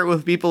 I'll share it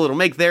with people. It'll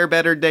make their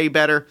day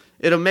better.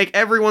 It'll make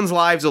everyone's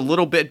lives a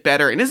little bit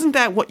better. And isn't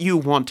that what you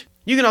want?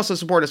 You can also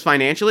support us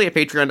financially at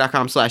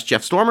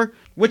patreon.com/JeffStormer.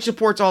 which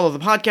supports all of the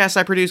podcasts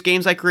I produce,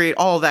 games I create,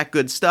 all of that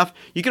good stuff.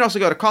 You can also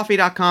go to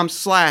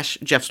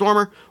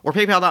coffee.com/JeffStormer or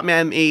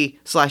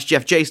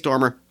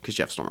paypal.me/JeffJStormer, because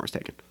Jeff Stormer was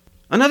taken.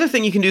 Another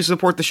thing you can do to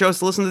support the show is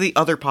to listen to the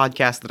other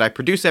podcast that I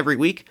produce every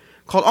week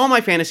called All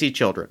My Fantasy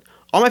Children.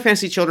 All My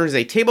Fantasy Children is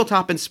a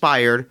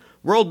tabletop-inspired,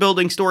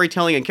 world-building,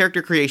 storytelling, and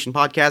character creation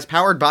podcast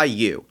powered by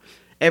you.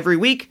 Every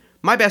week,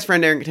 my best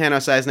friend Aaron Catano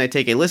says and I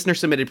take a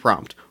listener-submitted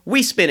prompt.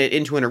 We spin it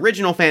into an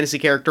original fantasy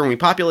character and we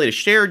populate a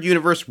shared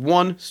universe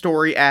one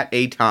story at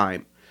a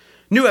time.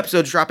 New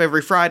episodes drop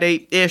every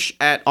Friday-ish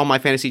at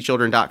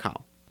allmyfantasychildren.com.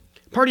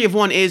 Party of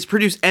One is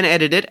produced and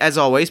edited, as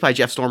always, by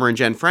Jeff Stormer and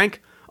Jen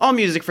Frank. All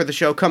music for the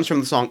show comes from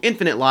the song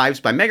Infinite Lives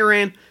by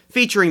Megaran,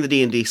 featuring the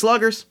D&D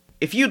Sluggers.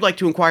 If you'd like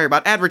to inquire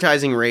about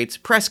advertising rates,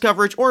 press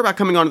coverage, or about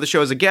coming onto the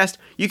show as a guest,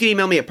 you can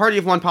email me at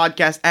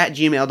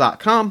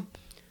partyofonepodcast@gmail.com.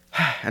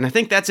 And I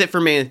think that's it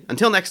for me.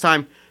 Until next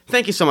time,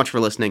 thank you so much for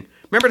listening.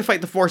 Remember to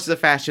fight the forces of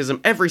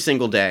fascism every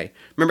single day.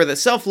 Remember that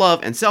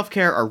self-love and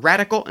self-care are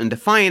radical and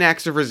defiant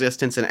acts of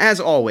resistance. And as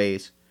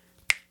always,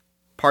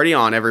 party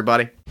on,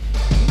 everybody.